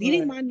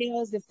 Getting my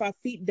nails and my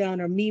feet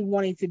done, or me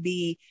wanting to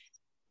be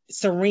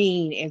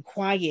serene and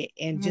quiet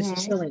and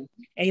just chilling.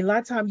 And a lot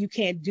of times you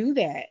can't do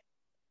that,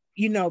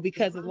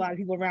 because there's a lot of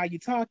people around you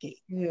talking.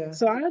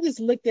 So I just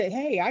looked at,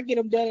 hey, I get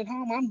them done at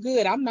home. I'm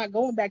good. I'm not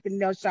going back to the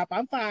nail shop.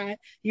 I'm fine.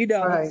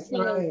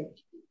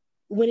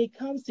 When it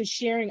comes to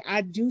sharing,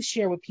 I do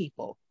share with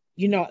people,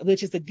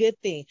 which is a good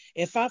thing.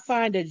 If I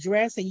find a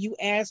dress and you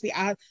ask me,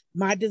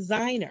 my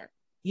designer,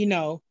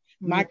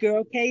 my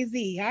girl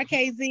KZ. Hi,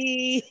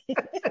 KZ.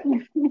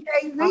 KZ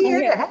in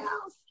the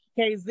house.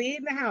 KZ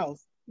in the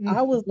house.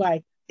 I was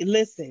like,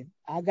 listen,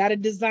 I got a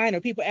designer.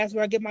 People ask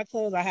where I get my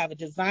clothes. I have a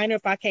designer.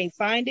 If I can't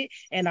find it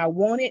and I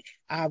want it,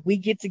 we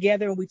get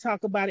together and we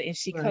talk about it, and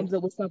she comes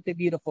up with something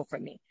beautiful for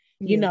me.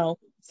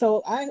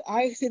 So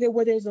I say that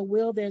where there's a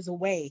will, there's a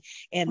way.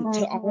 And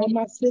to all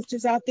my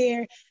sisters out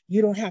there,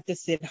 you don't have to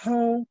sit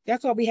home.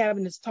 That's why we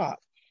having this talk.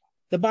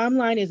 The bottom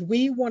line is,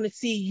 we want to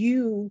see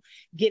you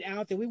get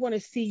out there. We want to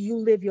see you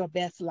live your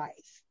best life.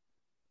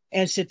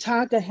 And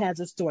Chitoka has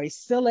a story.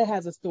 Scylla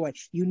has a story.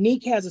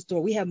 Unique has a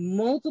story. We have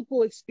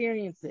multiple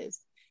experiences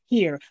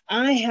here.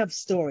 I have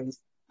stories.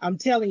 I'm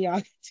telling you,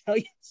 I can tell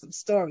you some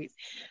stories,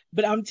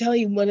 but I'm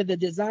telling you, one of the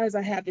desires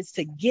I have is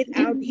to get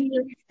out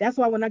here. That's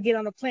why when I get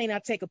on a plane, I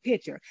take a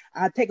picture.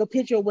 I take a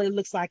picture of what it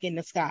looks like in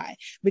the sky,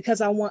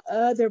 because I want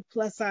other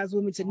plus size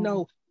women to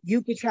know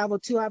you can travel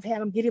too. I've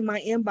had them get in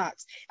my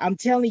inbox. I'm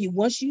telling you,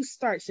 once you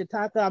start,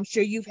 Chitoka, I'm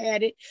sure you've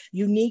had it.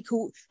 Unique,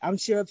 who I'm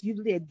sure if you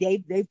live,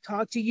 they've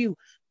talked to you.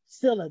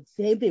 Priscilla,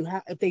 same thing.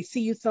 If they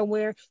see you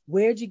somewhere,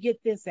 where'd you get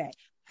this at?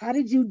 How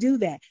did you do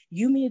that?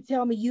 You mean to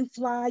tell me you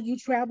fly, you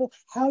travel?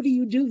 How do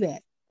you do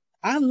that?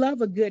 I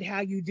love a good how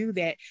you do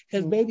that,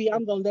 because baby,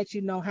 I'm gonna let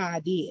you know how I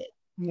did.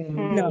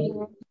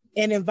 No,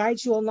 and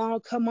invite you along.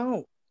 Come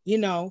on,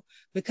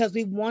 because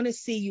we want to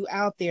see you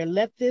out there.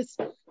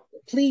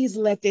 Please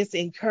let this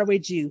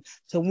encourage you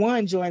to,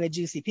 one, join the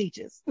Juicy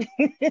Peaches,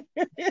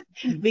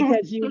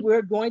 because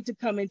we're going to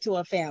come into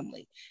a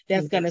family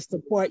that's going to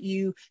support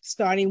you,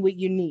 starting with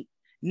Unique.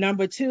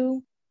 Number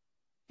two,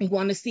 we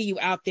want to see you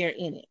out there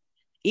in it.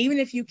 Even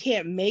if you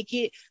can't make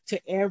it to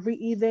every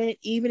event,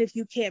 even if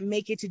you can't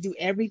make it to do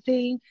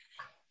everything,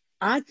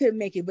 I could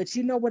make it. But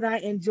you know what I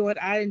enjoyed?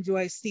 I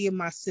enjoyed seeing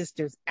my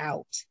sisters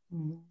out.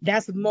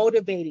 That's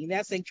motivating.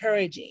 That's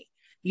encouraging.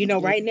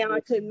 Right now I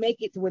couldn't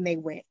make it when they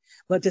went,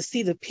 but to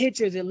see the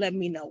pictures, it let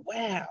me know,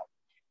 wow,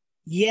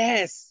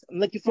 yes, I'm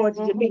looking forward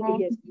to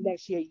Jamaica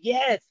next year.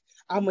 Yes,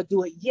 I'm going to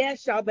do it.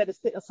 Yes, y'all better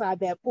sit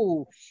aside that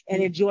pool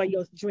and enjoy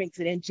your drinks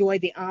and enjoy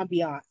the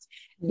ambiance.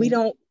 We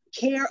don't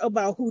care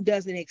about who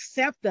doesn't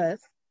accept us.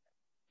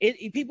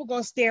 People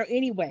gonna stare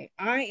anyway.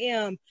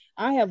 I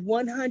have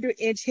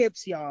 100-inch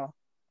hips, y'all.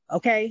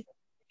 Okay,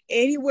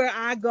 anywhere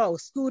I go,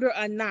 scooter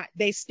or not,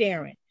 they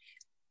staring.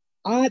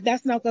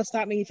 That's not gonna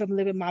stop me from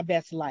living my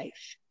best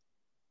life.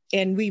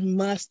 And we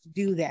must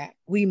do that.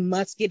 We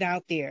must get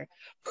out there,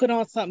 put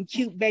on something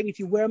cute, baby. If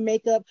you wear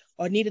makeup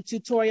or need a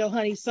tutorial,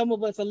 honey, some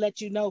of us will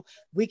let you know.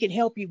 We can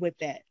help you with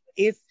that.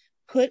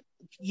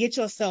 Get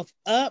yourself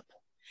up.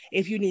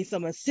 If you need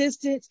some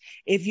assistance,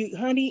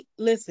 honey,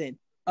 listen,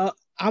 I'm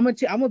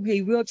gonna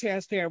be real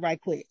transparent right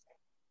quick.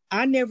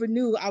 I never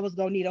knew I was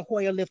gonna need a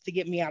Hoyer lift to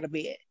get me out of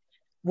bed.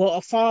 Well,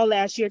 a fall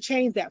last year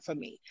changed that for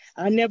me.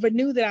 I never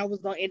knew that I was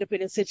gonna end up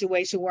in a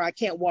situation where I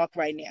can't walk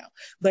right now,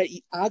 but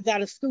I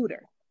got a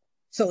scooter.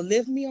 So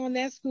lift me on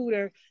that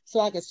scooter so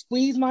I can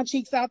squeeze my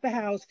cheeks out the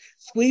house,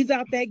 squeeze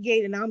out that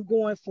gate, and I'm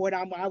going for it.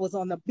 I was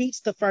on the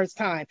beach the first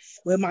time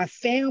where my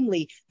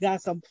family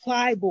got some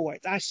ply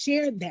boards. I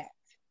shared that.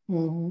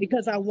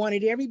 Because I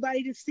wanted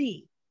everybody to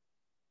see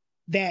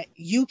that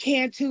you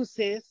can too,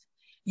 sis.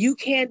 You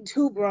can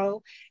too,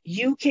 bro.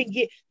 You can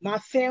my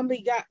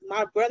family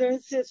my brother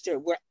and sister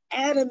were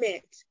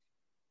adamant.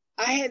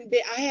 I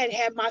hadn't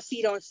had my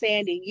feet on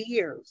sand in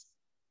years.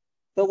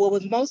 But what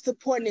was most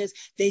important is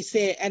they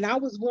said, and I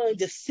was willing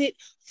to sit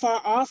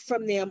far off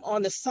from them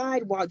on the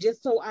sidewalk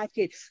just so I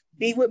could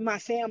be with my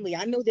family.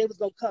 I knew they was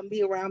going to come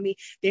be around me.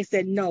 They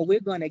said, no, we're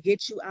going to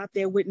get you out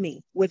there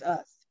with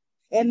us.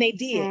 And they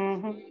did.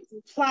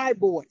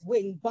 Plyboard,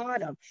 went and bought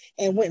them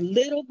and went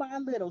little by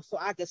little so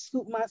I could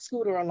scoot my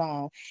scooter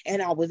along.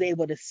 And I was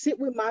able to sit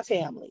with my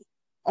family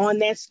on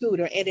that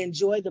scooter and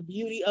enjoy the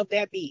beauty of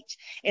that beach.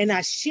 And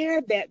I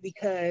shared that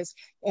because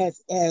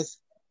as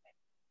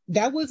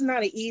that was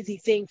not an easy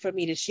thing for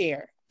me to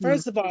share.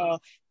 First of all,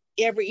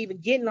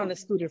 even getting on a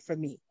scooter for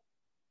me.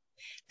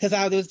 Because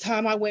there was a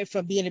time I went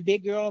from being a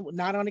big girl,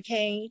 not on a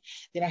cane,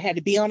 then I had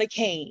to be on a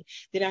cane,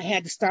 then I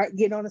had to start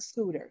getting on a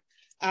scooter.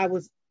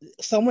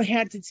 Someone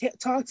had to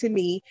talk to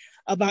me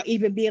about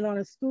even being on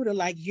a scooter,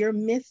 like you're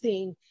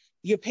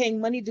paying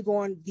money to go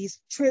on these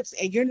trips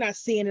and you're not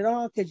seeing it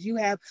all because you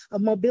have a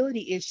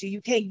mobility issue.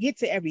 You can't get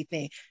to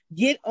everything.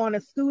 Get on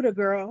a scooter,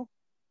 girl.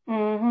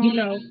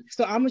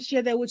 So I'm gonna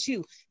share that with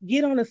you.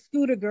 Get on a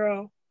scooter,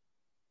 girl.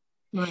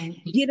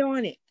 Get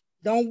on it.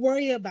 Don't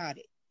worry about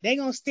it. They're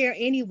gonna stare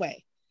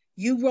anyway.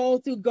 You roll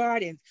through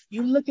gardens.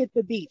 You look at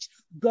the beach.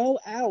 Go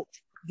out.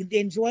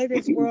 Enjoy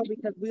this world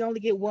because we only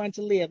get one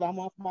to live. I'm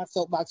off my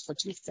soapbox for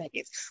 2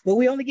 seconds, but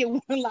we only get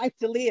one life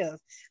to live.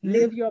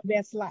 Live your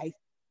best life,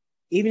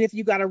 even if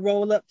you got to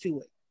roll up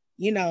to it.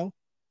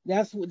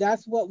 That's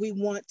what we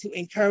want to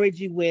encourage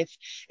you with.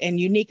 And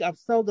Unique, I'm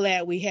so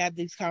glad we have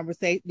these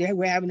conversations.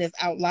 We're having this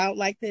out loud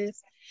like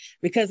this,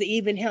 because it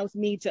even helps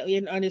me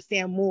to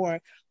understand more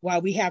why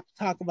we have to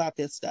talk about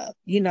this stuff.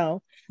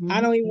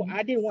 I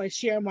didn't want to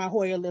share my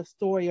Hoyer lift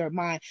story or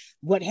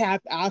what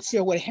happened. I'll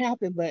share what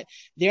happened, but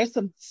there's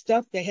some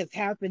stuff that has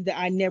happened that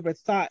I never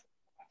thought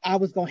I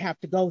was going to have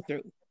to go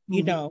through,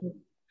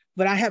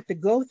 but I have to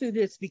go through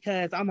this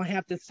because I'm going to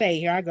have to say,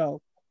 here I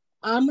go.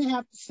 I'm going to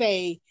have to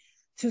say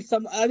to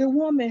some other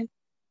woman,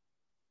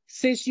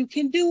 sis, you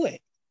can do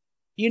it,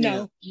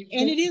 and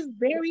it is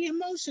very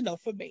emotional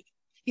for me,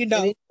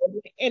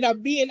 and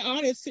I'm being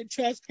honest and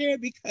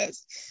transparent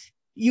because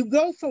you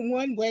go from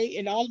one way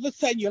and all of a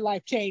sudden your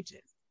life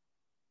changes.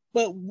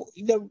 But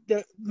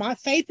my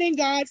faith in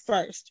God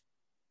first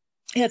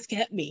has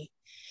kept me,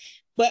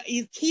 but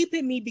he's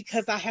keeping me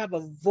because I have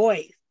a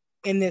voice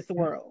in this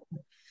world.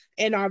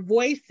 And our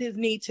voices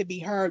need to be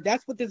heard.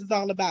 That's what this is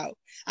all about.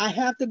 I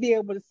have to be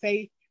able to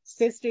say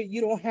sister,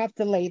 you don't have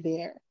to lay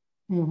there.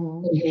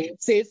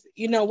 Sis,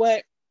 you know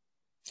what?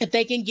 If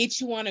they can get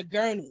you on a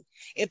gurney,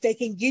 if they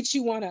can get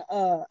you on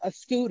a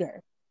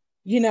scooter,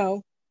 you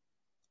know,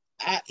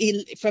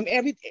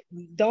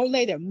 don't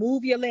lay there,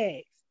 move your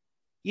legs.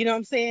 You know what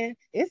I'm saying?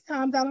 It's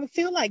times I don't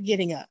feel like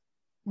getting up.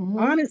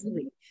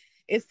 Honestly,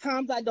 it's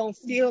times I don't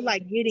feel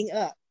like getting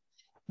up.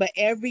 But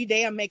every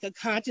day I make a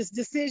conscious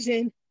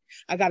decision.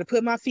 I got to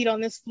put my feet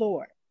on this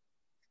floor.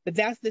 But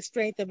that's the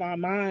strength of our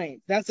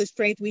minds. That's the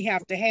strength we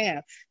have to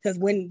have. Because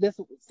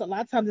a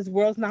lot of times this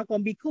world's not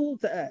going to be cool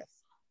to us.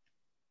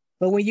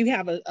 But when you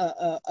have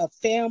a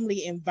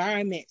family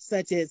environment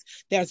such as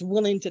that's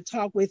willing to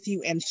talk with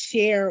you and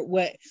share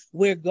what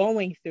we're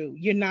going through,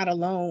 you're not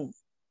alone.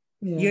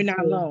 You're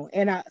not alone.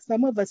 And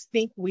some of us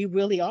think we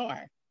really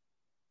are,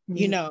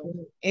 you know,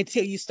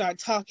 until you start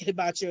talking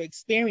about your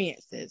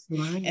experiences.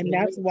 And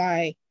that's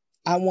why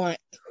I want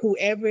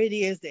whoever it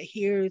is that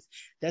hears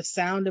the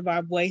sound of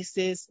our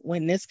voices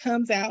when this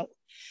comes out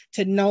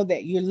to know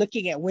that you're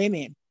looking at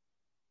women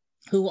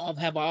who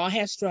have all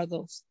had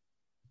struggles.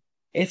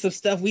 And some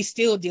stuff we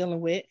still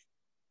dealing with,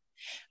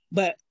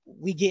 but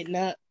we getting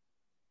up,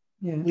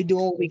 we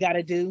doing what we got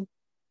to do,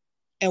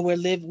 and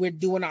we're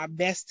doing our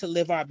best to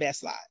live our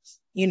best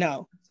lives, you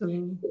know.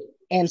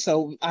 And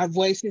so our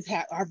voices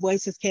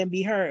can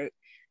be heard.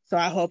 So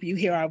I hope you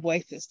hear our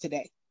voices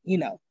today, you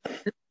know.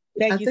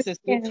 Thank you,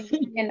 sister.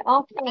 And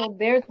also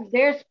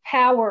there's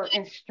power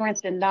and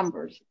strength in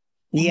numbers.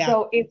 Yeah.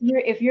 So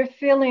if you're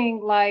feeling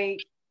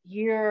like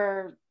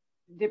you're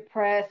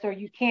depressed or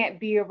you can't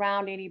be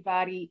around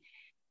anybody,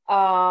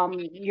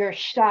 you're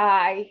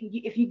shy.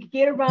 If you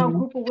get around a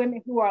group of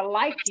women who are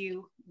like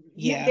you,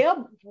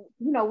 they'll,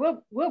 you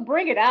know, we'll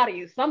bring it out of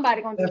you.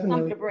 Somebody gonna do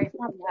something to bring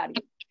something out of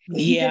you.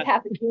 You just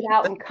have to get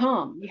out and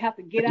come. You have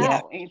to get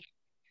out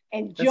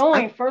and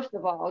join. First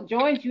of all,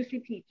 join Juicy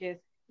Peaches.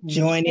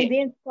 Join it,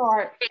 and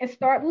then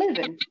start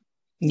living.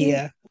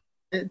 Yeah.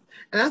 And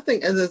I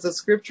think there's a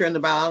scripture in the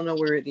Bible. I don't know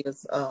where it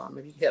is.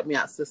 If you help me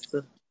out,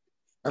 Sister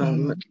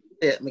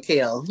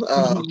Mikel.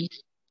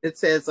 It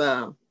says,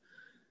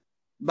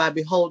 by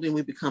beholding,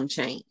 we become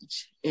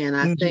change. And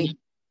I think,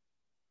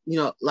 you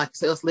know, like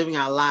us living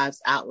our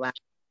lives out loud,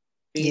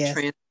 being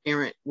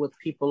transparent with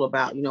people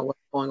about, you know, what's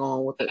going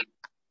on with it,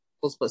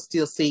 but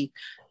still see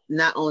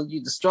not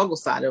only the struggle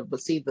side of it, but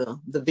see the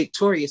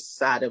victorious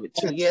side of it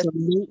too.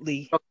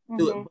 Absolutely.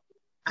 Yes,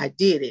 I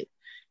did it.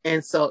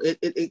 And so it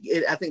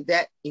I think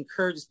that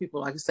encourages people,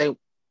 like I say,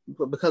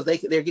 because they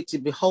get to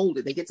behold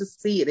it, they get to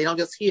see it. They don't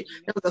just hear.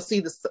 They don't see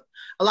this.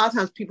 A lot of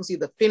times people see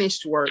the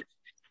finished work,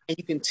 and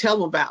you can tell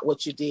them about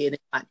what you did. And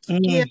like,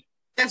 yeah,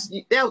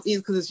 that was easy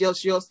because it's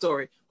just your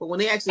story. But when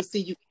they actually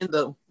see you in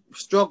the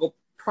struggle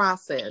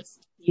process,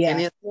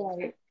 and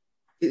it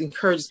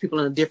encourages people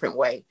in a different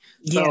way.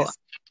 So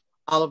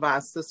all of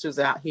our sisters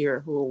out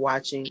here who are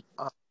watching,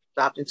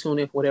 stopped and tuned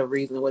in for whatever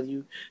reason, whether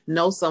you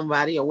know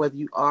somebody or whether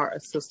you are a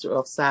sister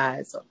of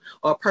size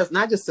or a person,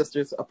 not just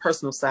sisters, a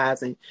personal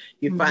size, and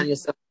you find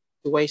yourself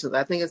in situations.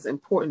 I think it's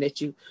important that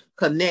you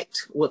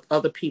connect with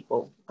other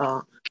people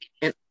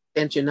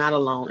and you're not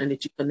alone, and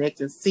that you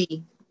connect and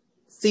see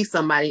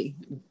somebody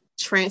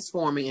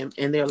transforming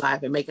in their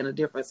life and making a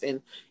difference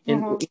in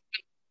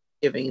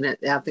giving. And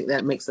I think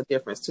that makes a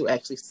difference too,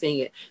 actually seeing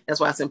it. That's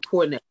why it's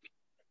important that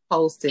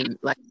posting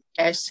like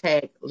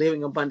hashtag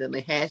living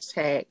abundantly,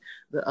 hashtag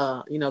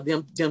the you know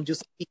them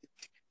just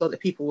so that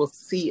people will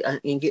see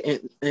and get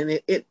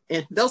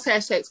and those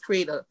hashtags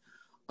create a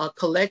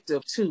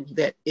collective too,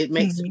 that it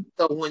makes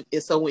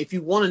so if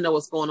you want to know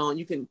what's going on,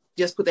 you can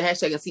just put the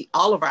hashtag and see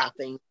all of our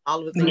things,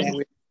 all of the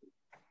things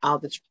all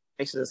the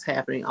transformation that's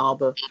happening, all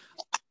the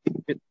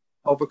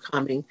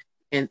overcoming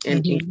and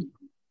in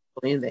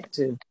that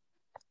too.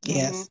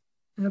 Yes,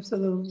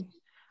 absolutely.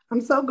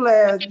 I'm so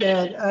glad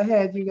that I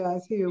had you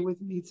guys here with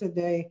me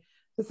today.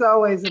 It's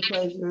always a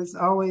pleasure. It's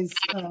always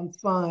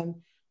fun.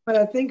 But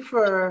I think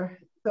for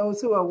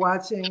those who are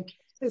watching,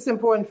 it's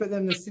important for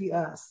them to see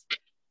us.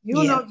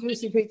 You know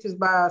Juicy Peaches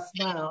by our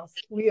smiles.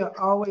 We are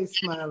always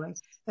smiling.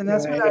 And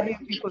that's what I hear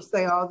people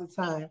say all the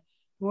time.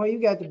 Boy, you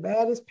got the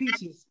baddest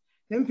peaches.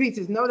 Them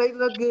peaches know they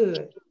look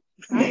good.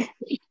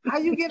 How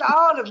you get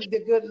all of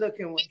the good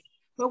looking ones?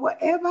 But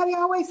everybody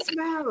always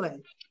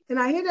smiling. And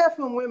I hear that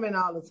from women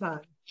all the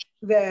time.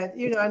 That,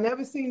 you know, I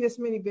never seen this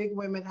many big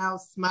women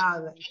out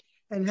smiling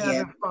and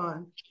having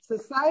fun.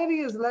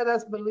 Society has let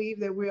us believe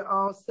that we're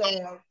all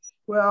sad,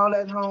 we're all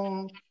at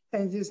home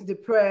and just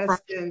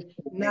depressed and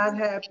not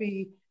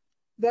happy.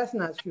 That's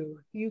not true.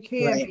 You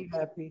can be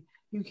happy.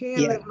 You can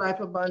live life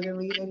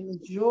abundantly and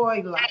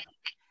enjoy life.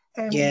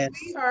 And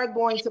we are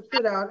going to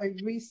put out a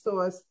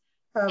resource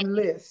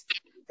list,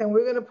 and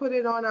we're going to put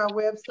it on our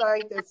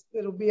website.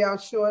 It'll be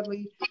out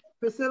shortly.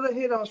 Priscilla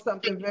hit on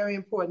something very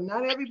important.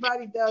 Not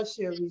everybody does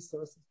share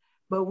resources,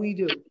 but we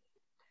do.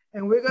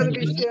 And we're going to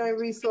be sharing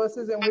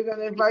resources, and we're going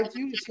to invite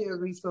you to share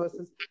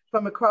resources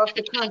from across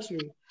the country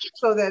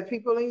so that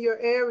people in your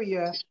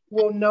area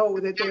will know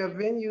that there are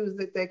venues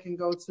that they can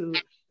go to,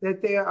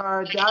 that there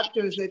are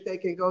doctors that they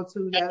can go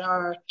to that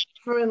are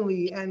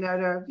friendly and that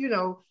are, you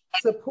know,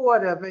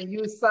 supportive and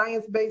use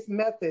science-based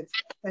methods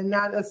and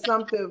not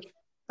assumptive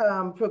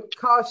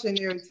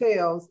precautionary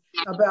tales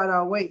about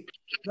our weight.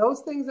 Those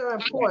things are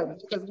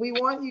important because we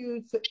want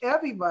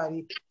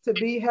everybody to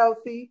be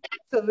healthy,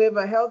 to live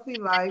a healthy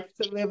life,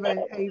 to live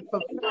a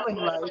fulfilling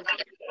life,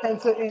 and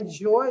to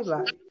enjoy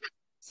life.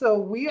 So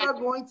we are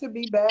going to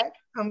be back.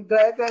 I'm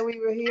glad that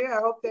we were here.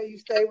 I hope that you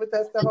stayed with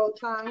us the whole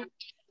time.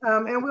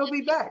 And we'll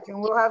be back,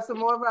 and we'll have some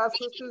more of our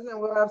sisters, and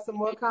we'll have some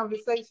more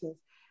conversations.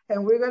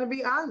 And we're going to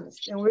be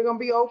honest, and we're going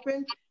to be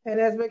open.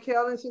 And as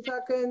Mikel and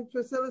Chitoka and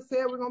Priscilla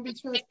said, we're going to be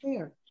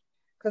transparent.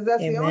 Because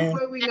that's the only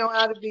way we know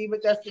how to be,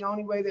 but that's the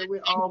only way that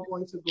we're all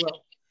going to grow.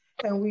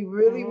 And we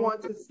really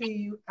want to see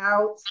you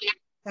out,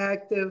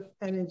 active,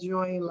 and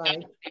enjoying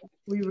life.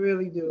 We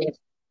really do.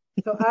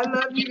 So I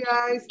love you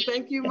guys.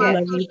 Thank you,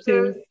 my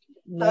sisters.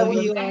 Love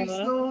you all.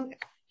 Soon.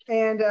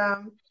 And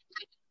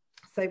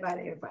say bye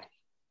to everybody.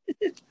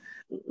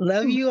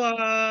 Love you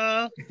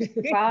all.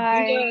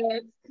 Bye.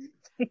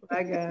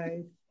 Bye,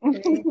 guys.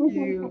 Thank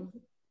you.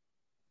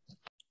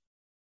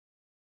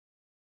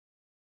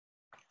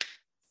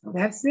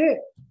 That's it.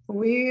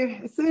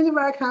 It's the end of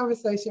our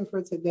conversation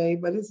for today,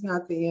 but it's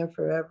not the end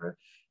forever.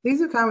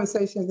 These are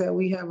conversations that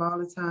we have all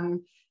the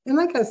time. And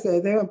like I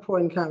said, they're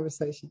important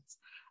conversations.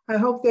 I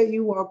hope that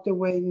you walked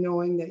away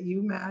knowing that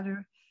you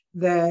matter,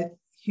 that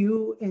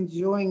you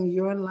enjoying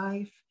your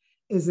life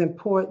is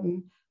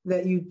important,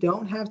 that you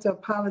don't have to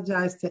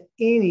apologize to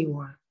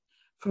anyone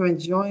for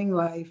enjoying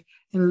life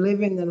and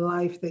living the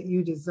life that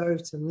you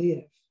deserve to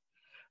live.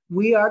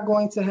 We are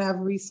going to have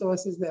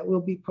resources that we'll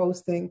be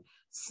posting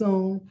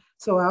soon.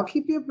 So I'll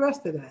keep you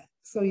abreast of that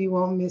so you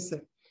won't miss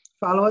it.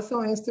 Follow us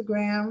on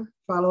Instagram,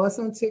 follow us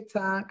on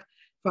TikTok,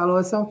 follow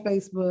us on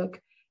Facebook.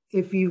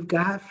 If you've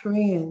got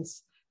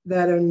friends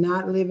that are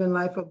not living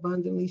life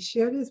abundantly,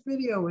 share this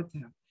video with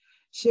them.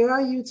 Share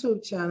our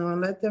YouTube channel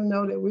and let them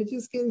know that we're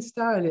just getting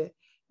started,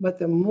 but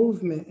the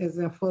movement is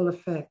in full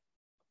effect.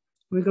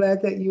 We're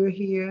glad that you're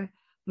here.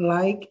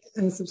 Like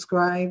and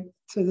subscribe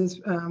to this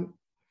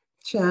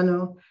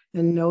channel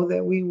and know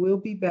that we will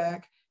be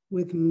back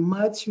with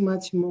much,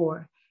 much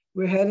more.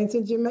 We're heading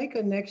to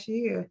Jamaica next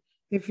year.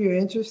 If you're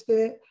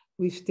interested,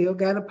 we've still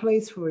got a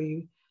place for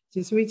you.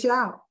 Just reach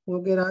out.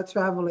 We'll get our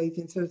travel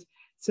agent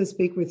to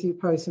speak with you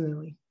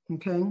personally,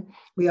 okay?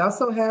 We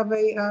also have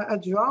a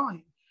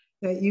drawing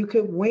that you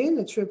could win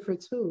a trip for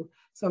two.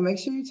 So make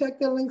sure you check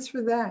the links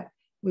for that.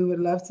 We would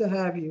love to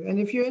have you. And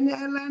if you're in the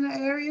Atlanta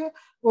area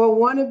or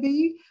want to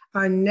be,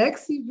 our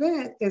next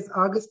event is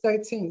August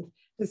 13th.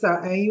 It's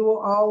our annual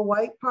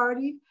all-white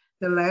party.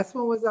 The last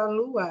one was our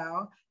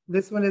luau.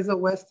 This one is a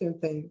Western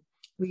thing.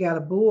 We got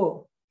a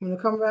bull. Want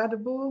to come ride the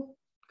bull?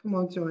 Come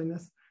on, join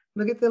us.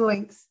 Look at the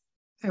links,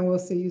 and we'll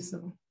see you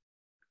soon.